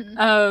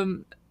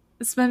 Mhm.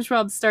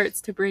 SpongeBob starts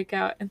to break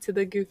out into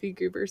the Goofy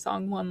Goober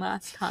song one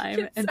last time,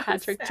 It's and so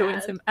Patrick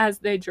joins sad. him as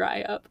they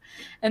dry up,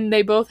 and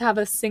they both have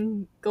a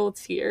single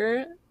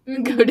tear go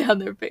Mhm. down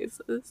their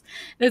faces.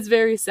 And it's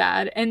very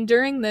sad. And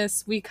during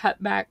this, we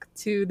cut back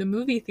to the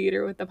movie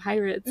theater with the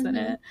pirates in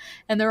Mhm. it,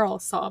 and they're all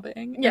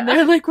sobbing. Yeah. And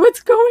they're like, "What's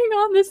going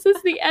on? This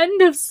is the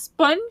end of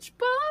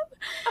SpongeBob."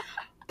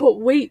 But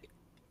wait,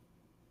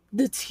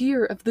 the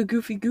tear of the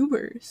Goofy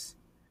Goobers.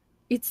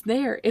 It's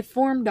there. It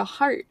formed a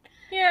heart.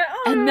 Yeah.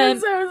 Oh, And then-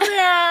 so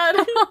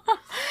sad.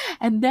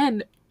 And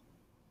then,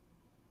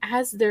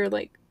 as they're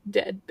like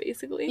dead,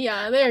 basically,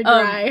 Yeah, they're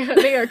dry.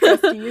 They are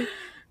crusty.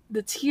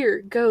 the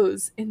tear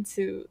goes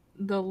into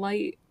the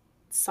light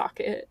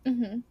socket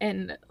Mm-hmm.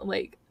 and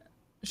like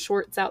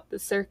shorts out the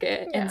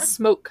circuit, Yeah. and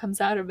smoke comes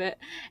out of it,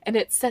 and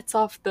it sets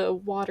off the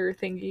water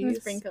thingies,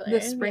 sprinklers, the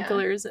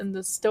sprinklers in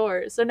the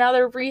store. So now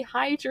they're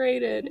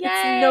rehydrated. Yay!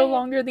 It's no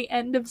longer the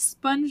end of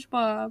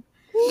SpongeBob.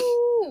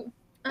 Woo!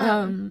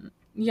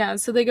 Yeah,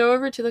 so they go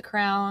over to the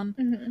crown,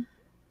 Mhm.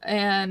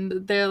 and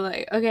they're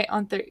like, okay,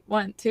 on 3,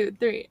 1, 2,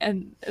 3,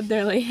 and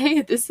they're like,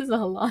 hey, this is a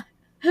lot.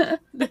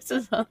 This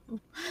is a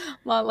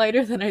lot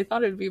lighter than I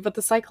thought it'd be. But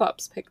the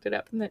Cyclops picked it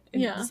up, and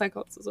Yeah. the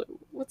Cyclops was like,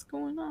 what's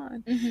going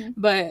on? Mhm.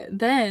 But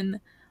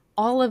then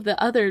all of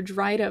the other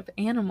dried up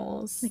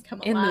animals They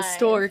come in the alive.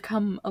 store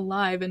come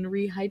alive and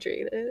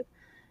rehydrated.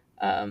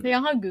 They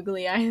all have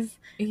googly eyes.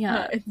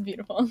 Yeah, It's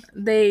beautiful.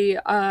 they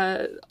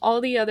all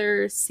the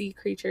other sea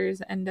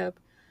creatures end up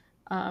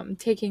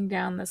taking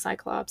down the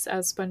Cyclops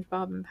as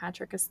SpongeBob and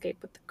Patrick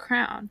escape with the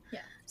crown.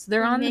 Yeah. So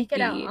they're on the Make beach,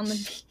 it out on the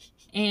beach.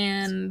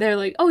 and they're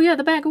like, "Oh yeah,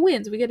 the bag of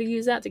winds. We got to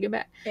use that to get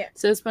back." Yeah.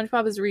 So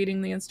SpongeBob is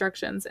reading the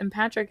instructions, and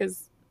Patrick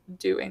is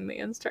doing the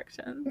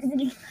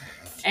instructions,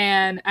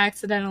 and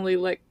accidentally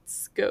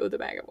lets go the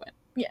bag of wind.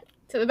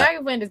 So the bag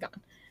of wind is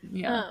gone.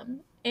 Yeah.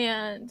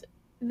 And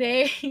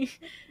they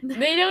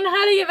don't know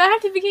how to get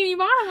back to Bikini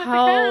Bottom. at the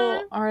How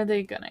crown. are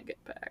they gonna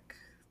get back?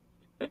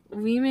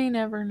 We may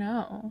never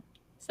know.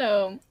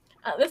 So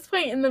at this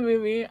point in the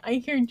movie, I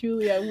hear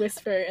Julia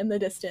whisper in the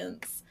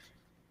distance,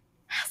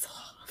 "Hasselhoff."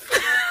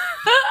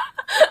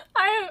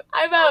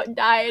 I about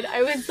died.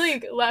 I was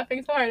like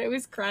laughing so hard I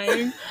was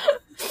crying.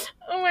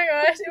 Oh my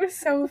gosh, it was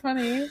so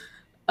funny.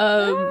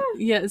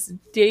 Yes,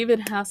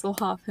 David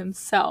Hasselhoff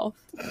himself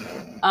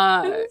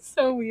It's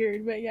so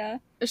weird, but yeah.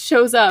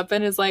 shows up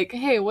and is like,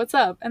 hey, what's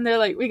up? And they're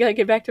like, we gotta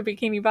get back to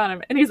Bikini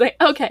Bottom. And he's like,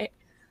 okay.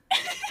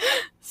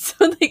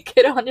 So they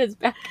get on his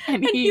back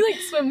and he like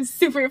swims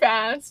super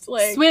fast.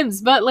 Like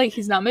swims, but like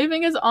he's not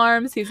moving his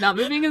arms, he's not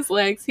moving his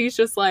legs, he's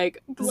just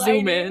like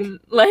zooming.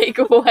 Like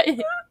what?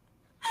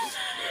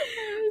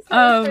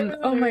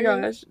 Oh my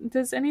gosh.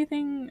 Does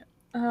anything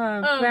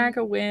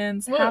Vaca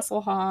wins,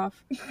 Hasselhoff.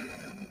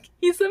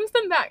 He swims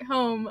them back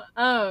home,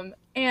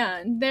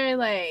 and they're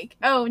like,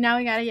 oh, now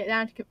we gotta get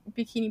down to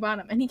Bikini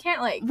Bottom. And he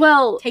can't, like,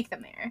 take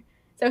them there.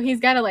 So he's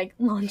gotta, like,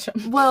 launch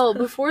them. Well,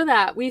 before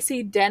that, we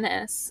see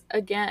Dennis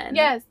again.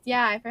 Yes,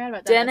 yeah, I forgot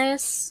about that.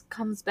 Dennis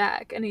comes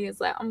back, and he's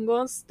like, I'm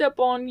gonna step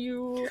on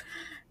you.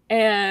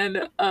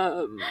 And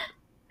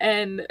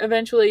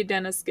eventually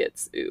Dennis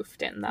gets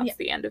oofed, and that's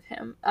the end of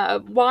him.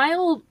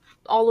 While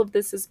all of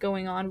this is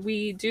going on,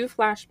 we do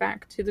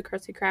flashback to the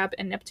Krusty Krab,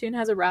 and Neptune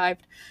has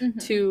arrived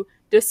to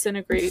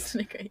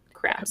disintegrate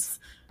crabs.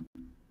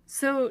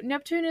 So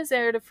Neptune is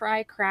there to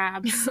fry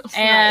crabs,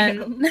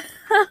 and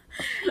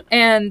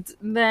and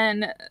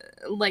then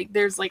like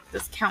there's like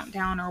this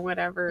countdown or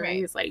whatever. Right.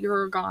 He's like,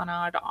 you're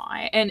gonna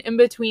die. And in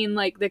between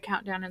like the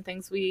countdown and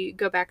things, we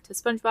go back to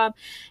SpongeBob,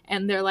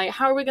 and they're like,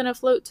 how are we gonna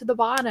float to the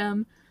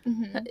bottom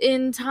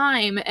in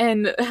time?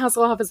 And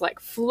Hasselhoff is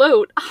like,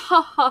 float,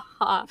 ha ha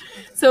ha.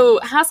 So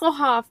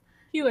Hasselhoff,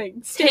 he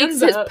like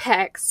takes his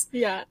pecs,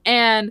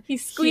 and he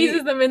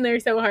squeezes them in there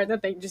so hard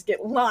that they just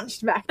get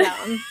launched back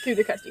down through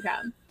the Krusty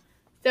Krab.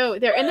 So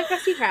they're in the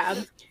Krusty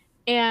Krab,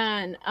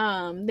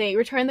 and they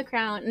return the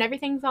crown, and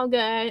everything's all good,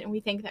 and we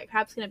think that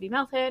Crab's gonna be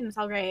melted, and it's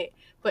all great.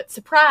 But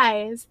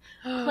surprise,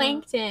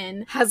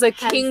 Plankton has a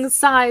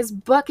king-size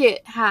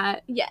bucket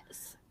hat.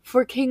 Yes.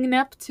 For King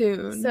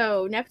Neptune.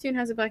 So Neptune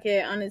has a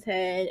bucket on his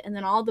head, and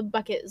then all the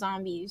bucket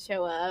zombies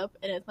show up,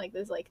 and it's like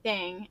this like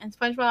thing. And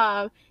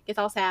SpongeBob gets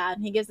all sad,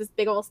 and he gives this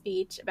big old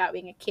speech about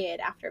being a kid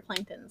after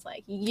Plankton's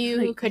like,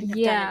 you couldn't have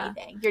done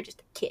anything. You're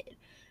just a kid.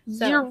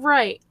 So, you're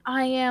right.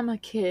 I am a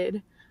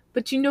kid.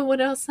 But you know what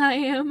else I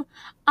am?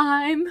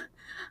 I'm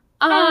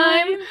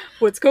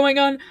what's going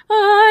on?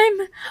 I'm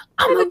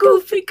a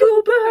Goofy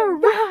Goober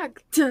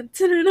Rock. Dun,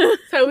 dun, dun, dun.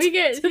 So we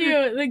get to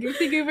the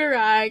Goofy Goober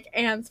Rock,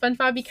 and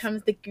SpongeBob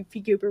becomes the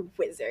Goofy Goober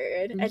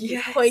Wizard, and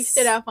he's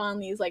hoisted up on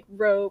these like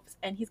ropes,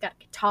 and he's got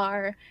a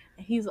guitar,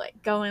 and he's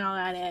like going all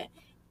at it,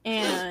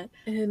 and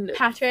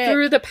Patrick,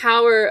 through the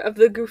power of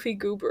the Goofy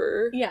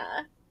Goober,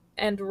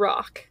 and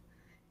rock,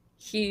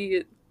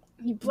 he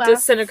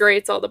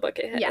disintegrates all the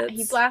bucket heads. Yeah,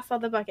 he blasts all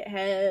the bucket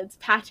heads.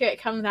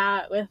 Patrick comes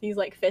out with these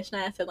like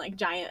fishnets and like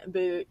giant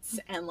boots,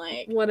 and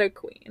like, what a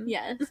queen.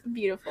 Yes,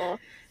 beautiful.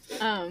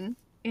 And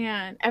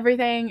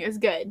everything is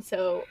good.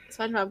 So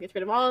SpongeBob gets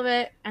rid of all of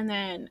it, and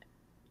then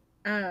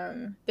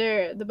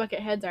the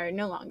bucket heads are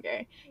no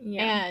longer.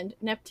 And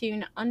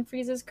Neptune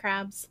unfreezes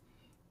crabs.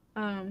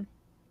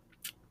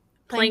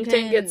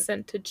 Plankton gets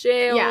sent to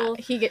jail. Yeah,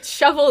 he gets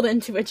shoveled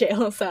into a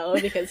jail cell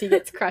because he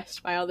gets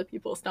crushed by all the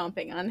people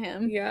stomping on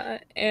him. Yeah,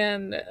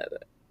 and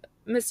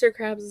Mr.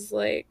 Krabs is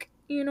like,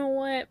 you know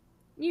what?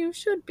 You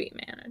should be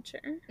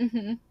manager.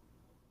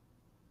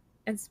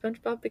 And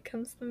SpongeBob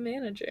becomes the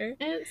manager.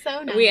 It's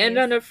so nice. We end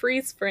on a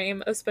freeze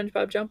frame of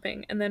SpongeBob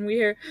jumping, and then we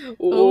hear,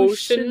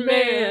 Ocean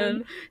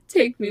Man,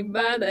 take me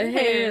by the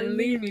hand,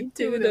 lead me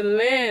to the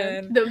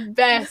land. The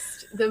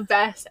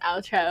best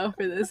outro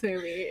for this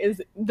movie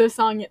is the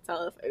song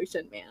itself,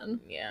 Ocean Man.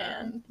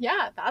 Yeah. And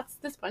yeah, that's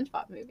the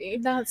SpongeBob movie.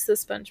 That's the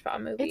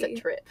SpongeBob movie. It's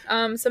a trip.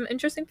 Some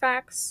interesting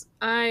facts.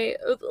 I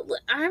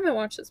haven't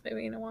watched this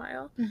movie in a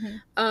while.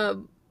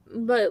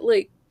 But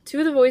like, two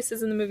of the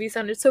voices in the movie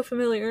sounded so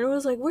familiar, and I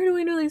was like, where do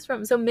we know these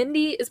from? So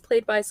Mindy is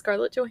played by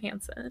Scarlett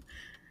Johansson.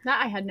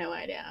 That I had no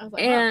idea. I was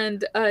like,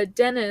 and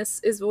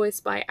Dennis is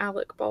voiced by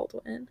Alec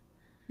Baldwin.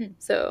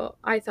 So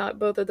I thought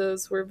both of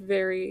those were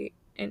very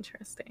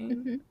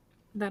interesting.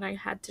 That I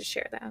had to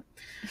share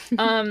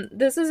that.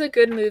 This is a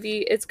good movie.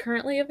 It's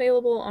currently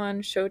available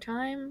on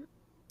Showtime.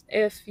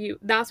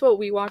 That's what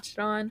we watched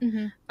it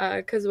on.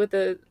 Because with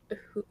the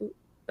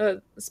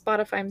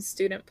Spotify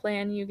student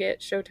plan, you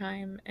get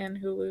Showtime and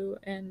Hulu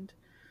and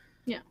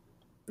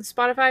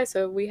Spotify,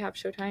 so we have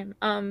Showtime.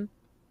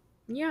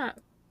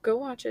 Go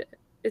watch it.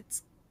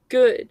 It's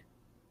good.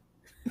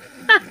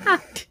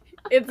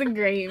 It's a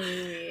great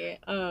movie.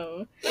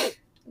 The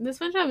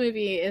SpongeBob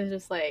movie is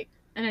just like,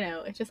 I don't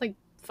know, it's just like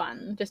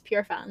fun, just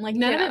pure fun. Like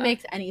none of it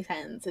makes any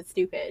sense. It's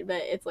stupid,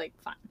 but it's like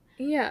fun.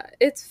 Yeah,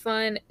 it's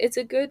fun. It's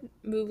a good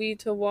movie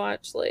to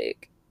watch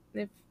like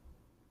if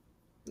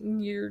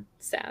you're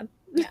sad.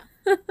 Yeah.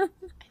 I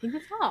think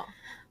that's all.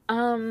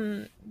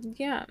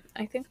 Yeah,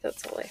 I think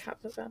that's all I have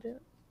about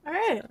it. All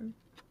right. So,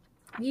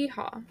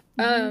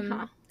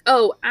 yeehaw.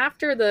 Oh,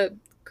 after the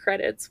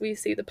credits, we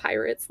see the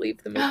pirates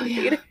leave the movie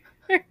theater.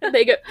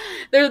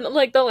 They're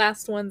like the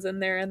last ones in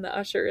there, and the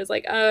usher is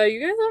like, you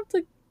guys have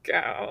to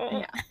go.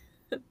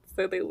 Yeah.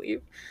 So they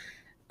leave.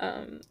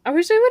 I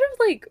wish they would have,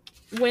 like,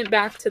 went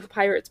back to the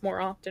pirates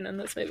more often in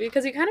this movie,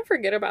 because you kind of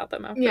forget about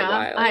them after a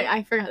while.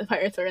 I forgot the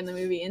pirates were in the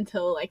movie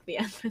until, like, the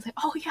end. I was like,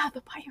 oh, yeah,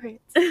 the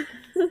pirates.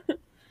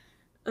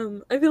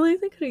 I feel like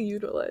they could have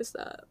utilized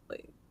that,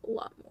 like, a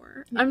lot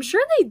more. I'm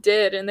sure they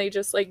did, and they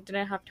just, like,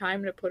 didn't have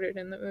time to put it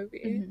in the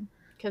movie.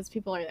 Because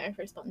people are there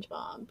for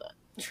SpongeBob, but...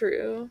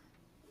 True.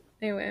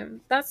 Anyway,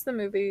 that's the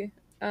movie.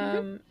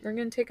 We're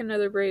gonna take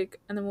another break,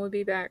 and then we'll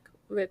be back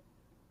with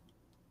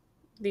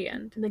the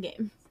end. The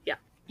game. Yeah.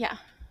 Yeah.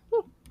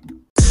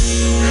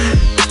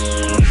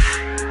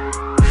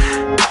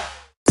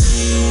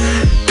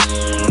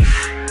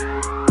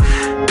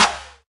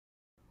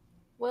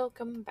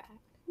 Welcome back.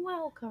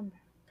 Welcome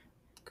back.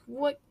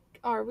 What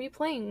are we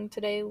playing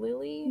today,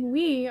 Lily?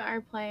 We are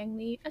playing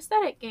the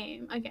aesthetic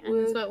game again.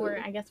 That's what Woohoo.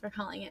 I guess we're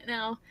calling it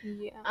now.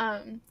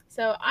 Yeah.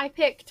 So I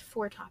picked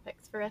 4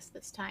 topics for us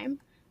this time.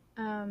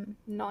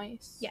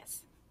 Nice.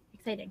 Yes.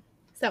 Exciting.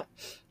 So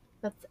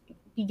let's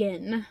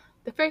begin.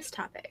 The first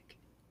topic.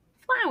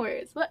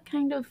 Flowers. What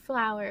kind of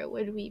flower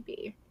would we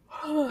be?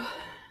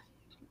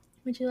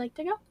 Would you like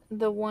to go?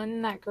 The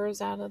one that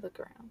grows out of the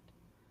ground.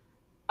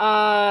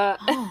 Wow.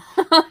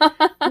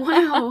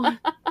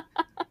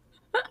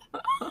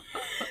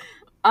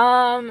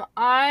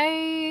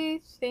 I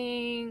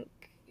think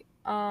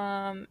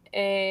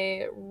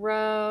a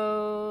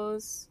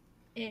rose.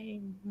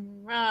 A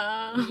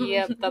rose.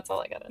 Yep, that's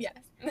all I got. Yes.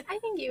 I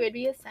think you would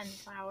be a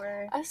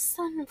sunflower. A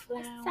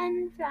sunflower. A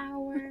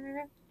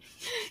sunflower.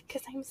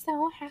 Because I'm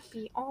so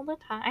happy all the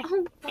time.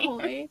 Oh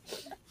boy.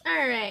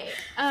 All right.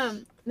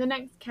 The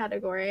next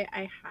category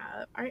I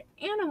have are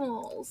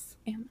animals.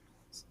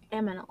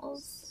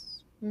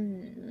 Aminals.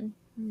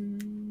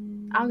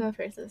 I'll go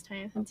first this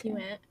time since you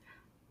went.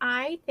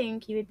 I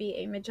think you would be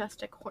a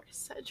majestic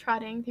horse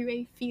trotting through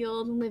a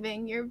field,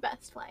 living your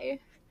best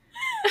life.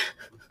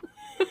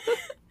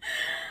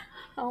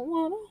 I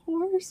want a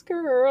horse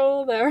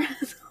girl. There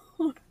is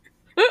a horse.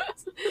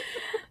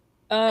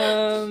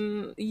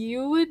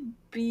 You would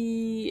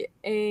be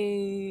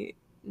a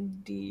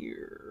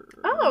deer.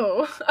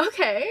 Oh,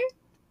 okay.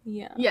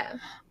 Yeah. Yeah.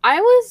 I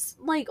was,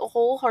 like,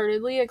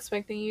 wholeheartedly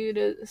expecting you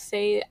to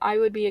say I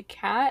would be a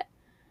cat.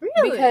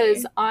 Really?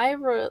 Because I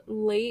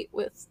relate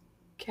with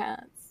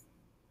cats.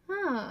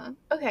 Huh.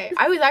 Okay.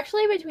 I was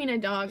actually between a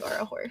dog or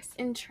a horse.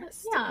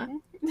 Interesting. Yeah.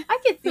 I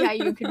could see how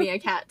you could be a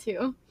cat,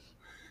 too.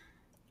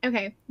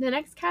 Okay. The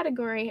next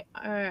category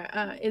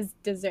is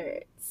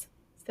desserts.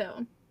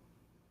 So,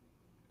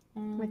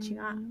 what you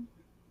got?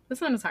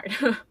 This one is hard.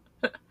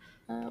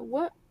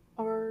 What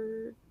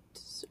are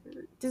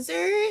desserts?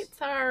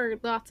 Desserts are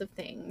lots of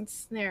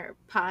things. There are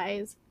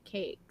pies,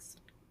 cakes,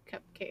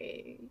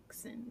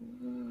 cupcakes,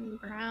 and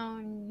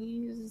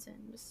brownies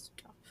and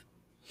stuff.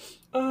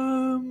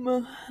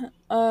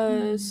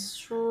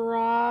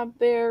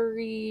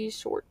 Strawberry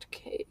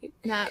shortcake.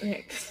 That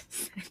makes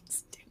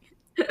sense.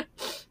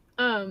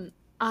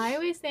 I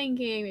was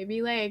thinking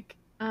maybe like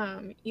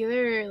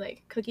either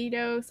like cookie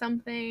dough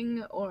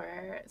something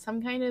or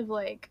some kind of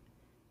like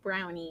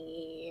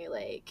brownie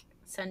like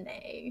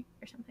sundae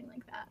or something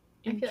like that.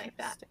 I feel like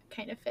that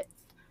kind of fits.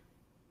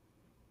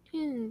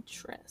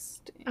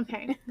 Interesting.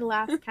 Okay, the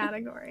last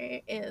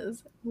category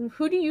is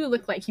who do you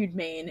look like you'd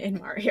main in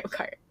Mario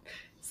Kart?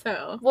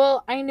 So,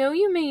 well, I know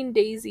you main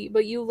Daisy,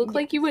 but you look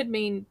like you would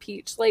main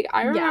Peach. Like,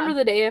 I remember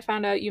the day I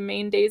found out you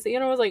main Daisy,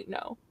 and I was like,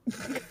 no.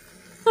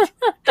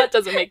 That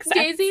doesn't make sense.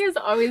 Daisy has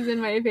always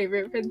been my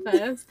favorite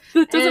princess.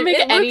 That doesn't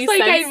make any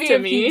sense I'd be to a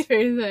me. Peach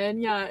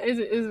person. Yeah,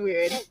 it's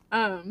weird.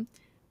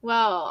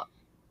 Well,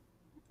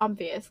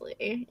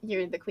 obviously,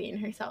 you're the queen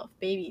herself,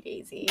 baby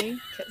Daisy,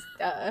 because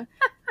duh.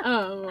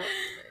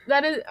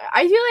 That is,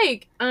 I feel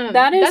like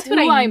that is that's who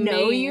what I main.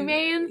 know you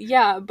main.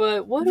 Yeah,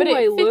 but what But do it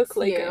I look fits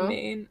like you. I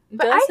main?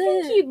 But I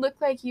think you'd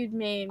look like you'd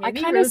main. I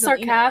Maybe kind of Rosalina.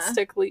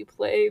 sarcastically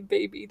play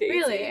baby Daisy.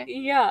 Really?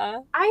 Yeah.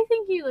 I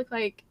think you look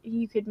like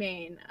you could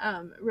main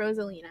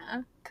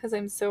Rosalina. Because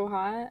I'm so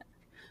hot.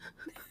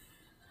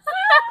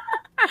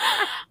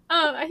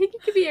 I think you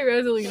could be a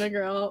Rosalina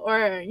girl,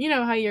 or you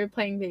know how you're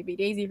playing Baby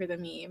Daisy for the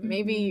meme.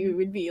 Maybe you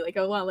would be like a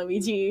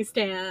Waluigi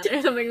stan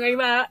or something like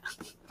that.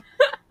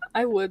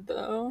 I would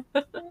though,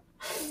 but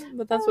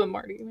that's what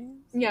Marty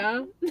means.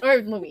 Yeah, or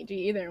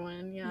Luigi, either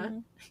one. Yeah,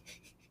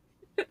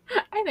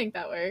 I think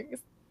that works.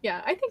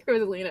 Yeah, I think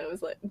Rosalina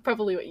was like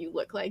probably what you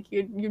look like.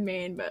 You'd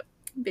main, but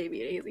Baby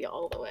Daisy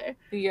all the way.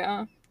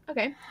 Yeah.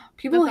 Okay.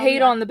 People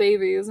hate on the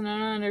babies, and I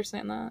don't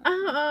understand that.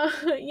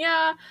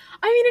 Yeah.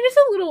 I mean, it is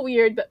a little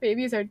weird that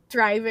babies are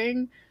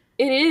driving.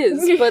 It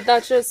is, but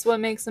that's just what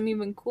makes them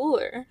even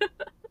cooler.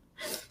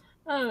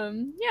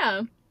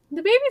 Yeah.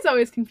 The babies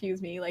always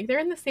confuse me. Like, they're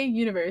in the same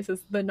universe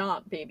as the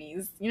not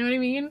babies. You know what I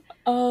mean?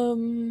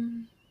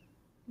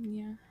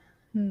 Yeah.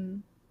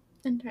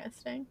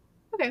 Interesting.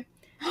 Okay.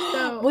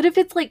 So, what if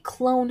it's like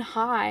Clone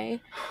High,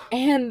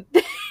 and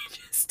they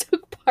just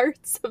took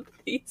parts of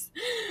these?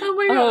 oh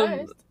my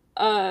gosh.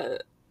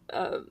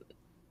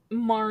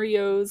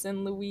 Marios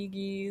and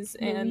Luigis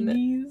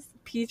and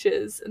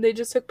Peaches. They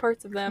just took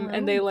parts of them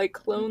and they like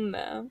cloned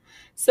them.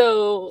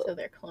 So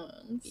they're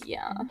clones.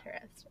 Yeah.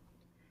 Interesting.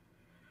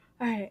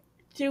 All right.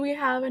 Do we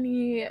have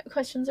any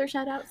questions or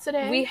shout outs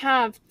today? We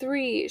have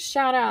 3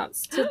 shout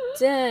outs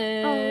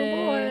today.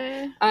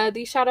 Oh boy.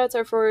 These shout outs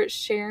are for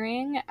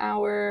sharing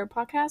our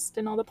podcast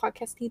and all the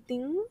podcasty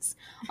things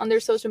on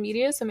their social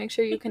media. So make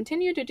sure you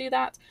continue to do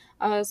that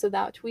so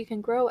that we can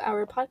grow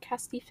our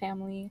podcasty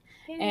family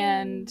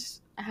and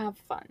have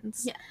fun.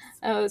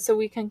 Yes. So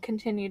we can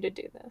continue to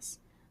do this.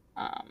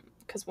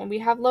 Because when we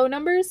have low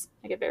numbers,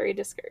 I get very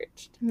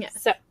discouraged.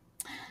 Yes. So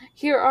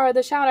here are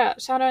the shout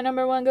outs. Shout out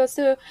number 1 goes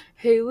to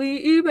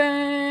Haley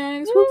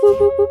Ebanks. Whoop, whoop,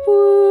 whoop, whoop,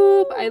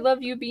 whoop. I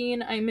love you,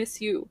 Bean. I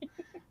miss you.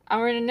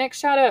 Our next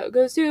shout out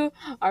goes to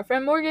our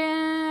friend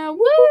Morgan. Whoop,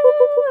 whoop, whoop,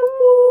 whoop,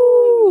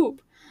 whoop,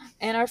 whoop.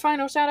 And our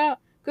final shout out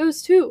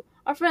goes to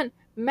our friend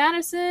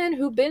Madison,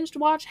 who binged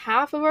watched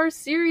half of our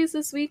series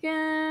this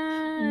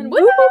weekend.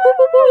 Woo!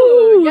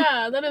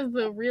 Yeah, that is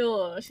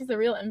she's the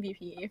real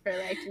MVP for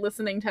like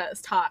listening to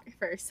us talk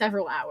for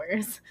several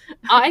hours.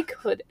 I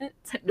couldn't.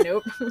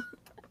 Nope.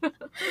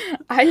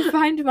 I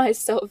find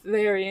myself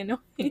very annoying.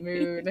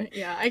 Mood.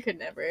 Yeah, I could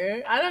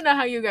never. I don't know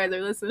how you guys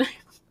are listening.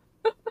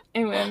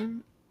 Anyway,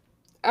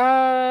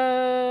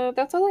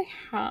 that's all I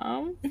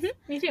have.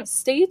 Me too.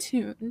 Stay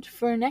tuned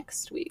for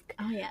next week.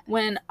 Oh yeah.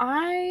 When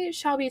I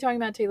shall be talking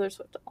about Taylor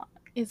Swift a lot.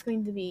 It's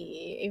going to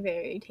be a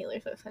very Taylor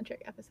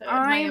Swift-centric episode.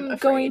 I'm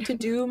going to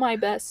do my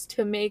best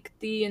to make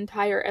the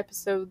entire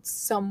episode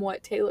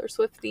somewhat Taylor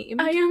Swift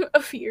themed. I am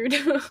afeared.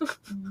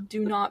 Do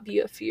not be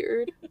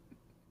afeared.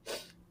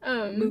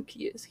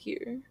 Mookie is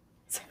here.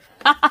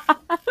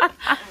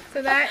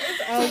 So that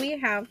is all we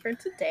have for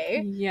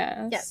today.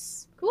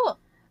 Yes. Cool.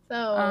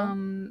 So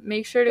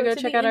make sure to go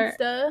check out our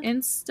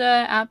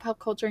Insta at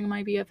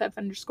popculturingmyBFF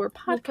 _podcast.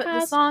 We'll put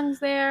the songs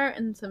there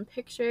and some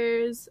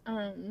pictures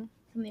from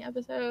the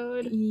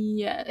episode.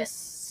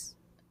 Yes.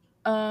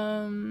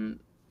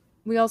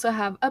 We also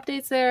have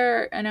updates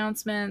there,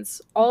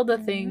 announcements, all the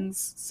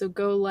things. So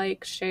go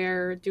like,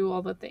 share, do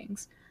all the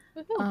things.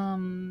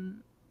 Woo-hoo.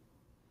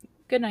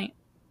 Good night.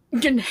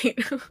 Good night.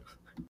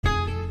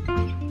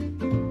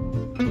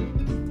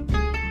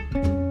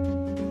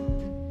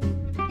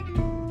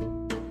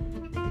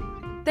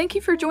 Thank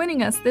you for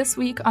joining us this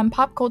week on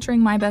Pop Culturing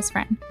My Best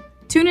Friend.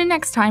 Tune in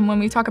next time when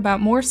we talk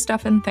about more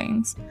stuff and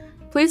things.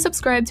 Please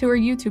subscribe to our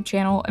YouTube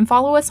channel and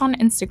follow us on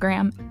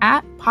Instagram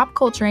at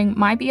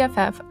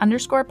popculturingmyBFF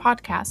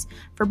 _podcast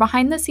for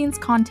behind the scenes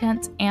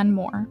content and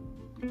more.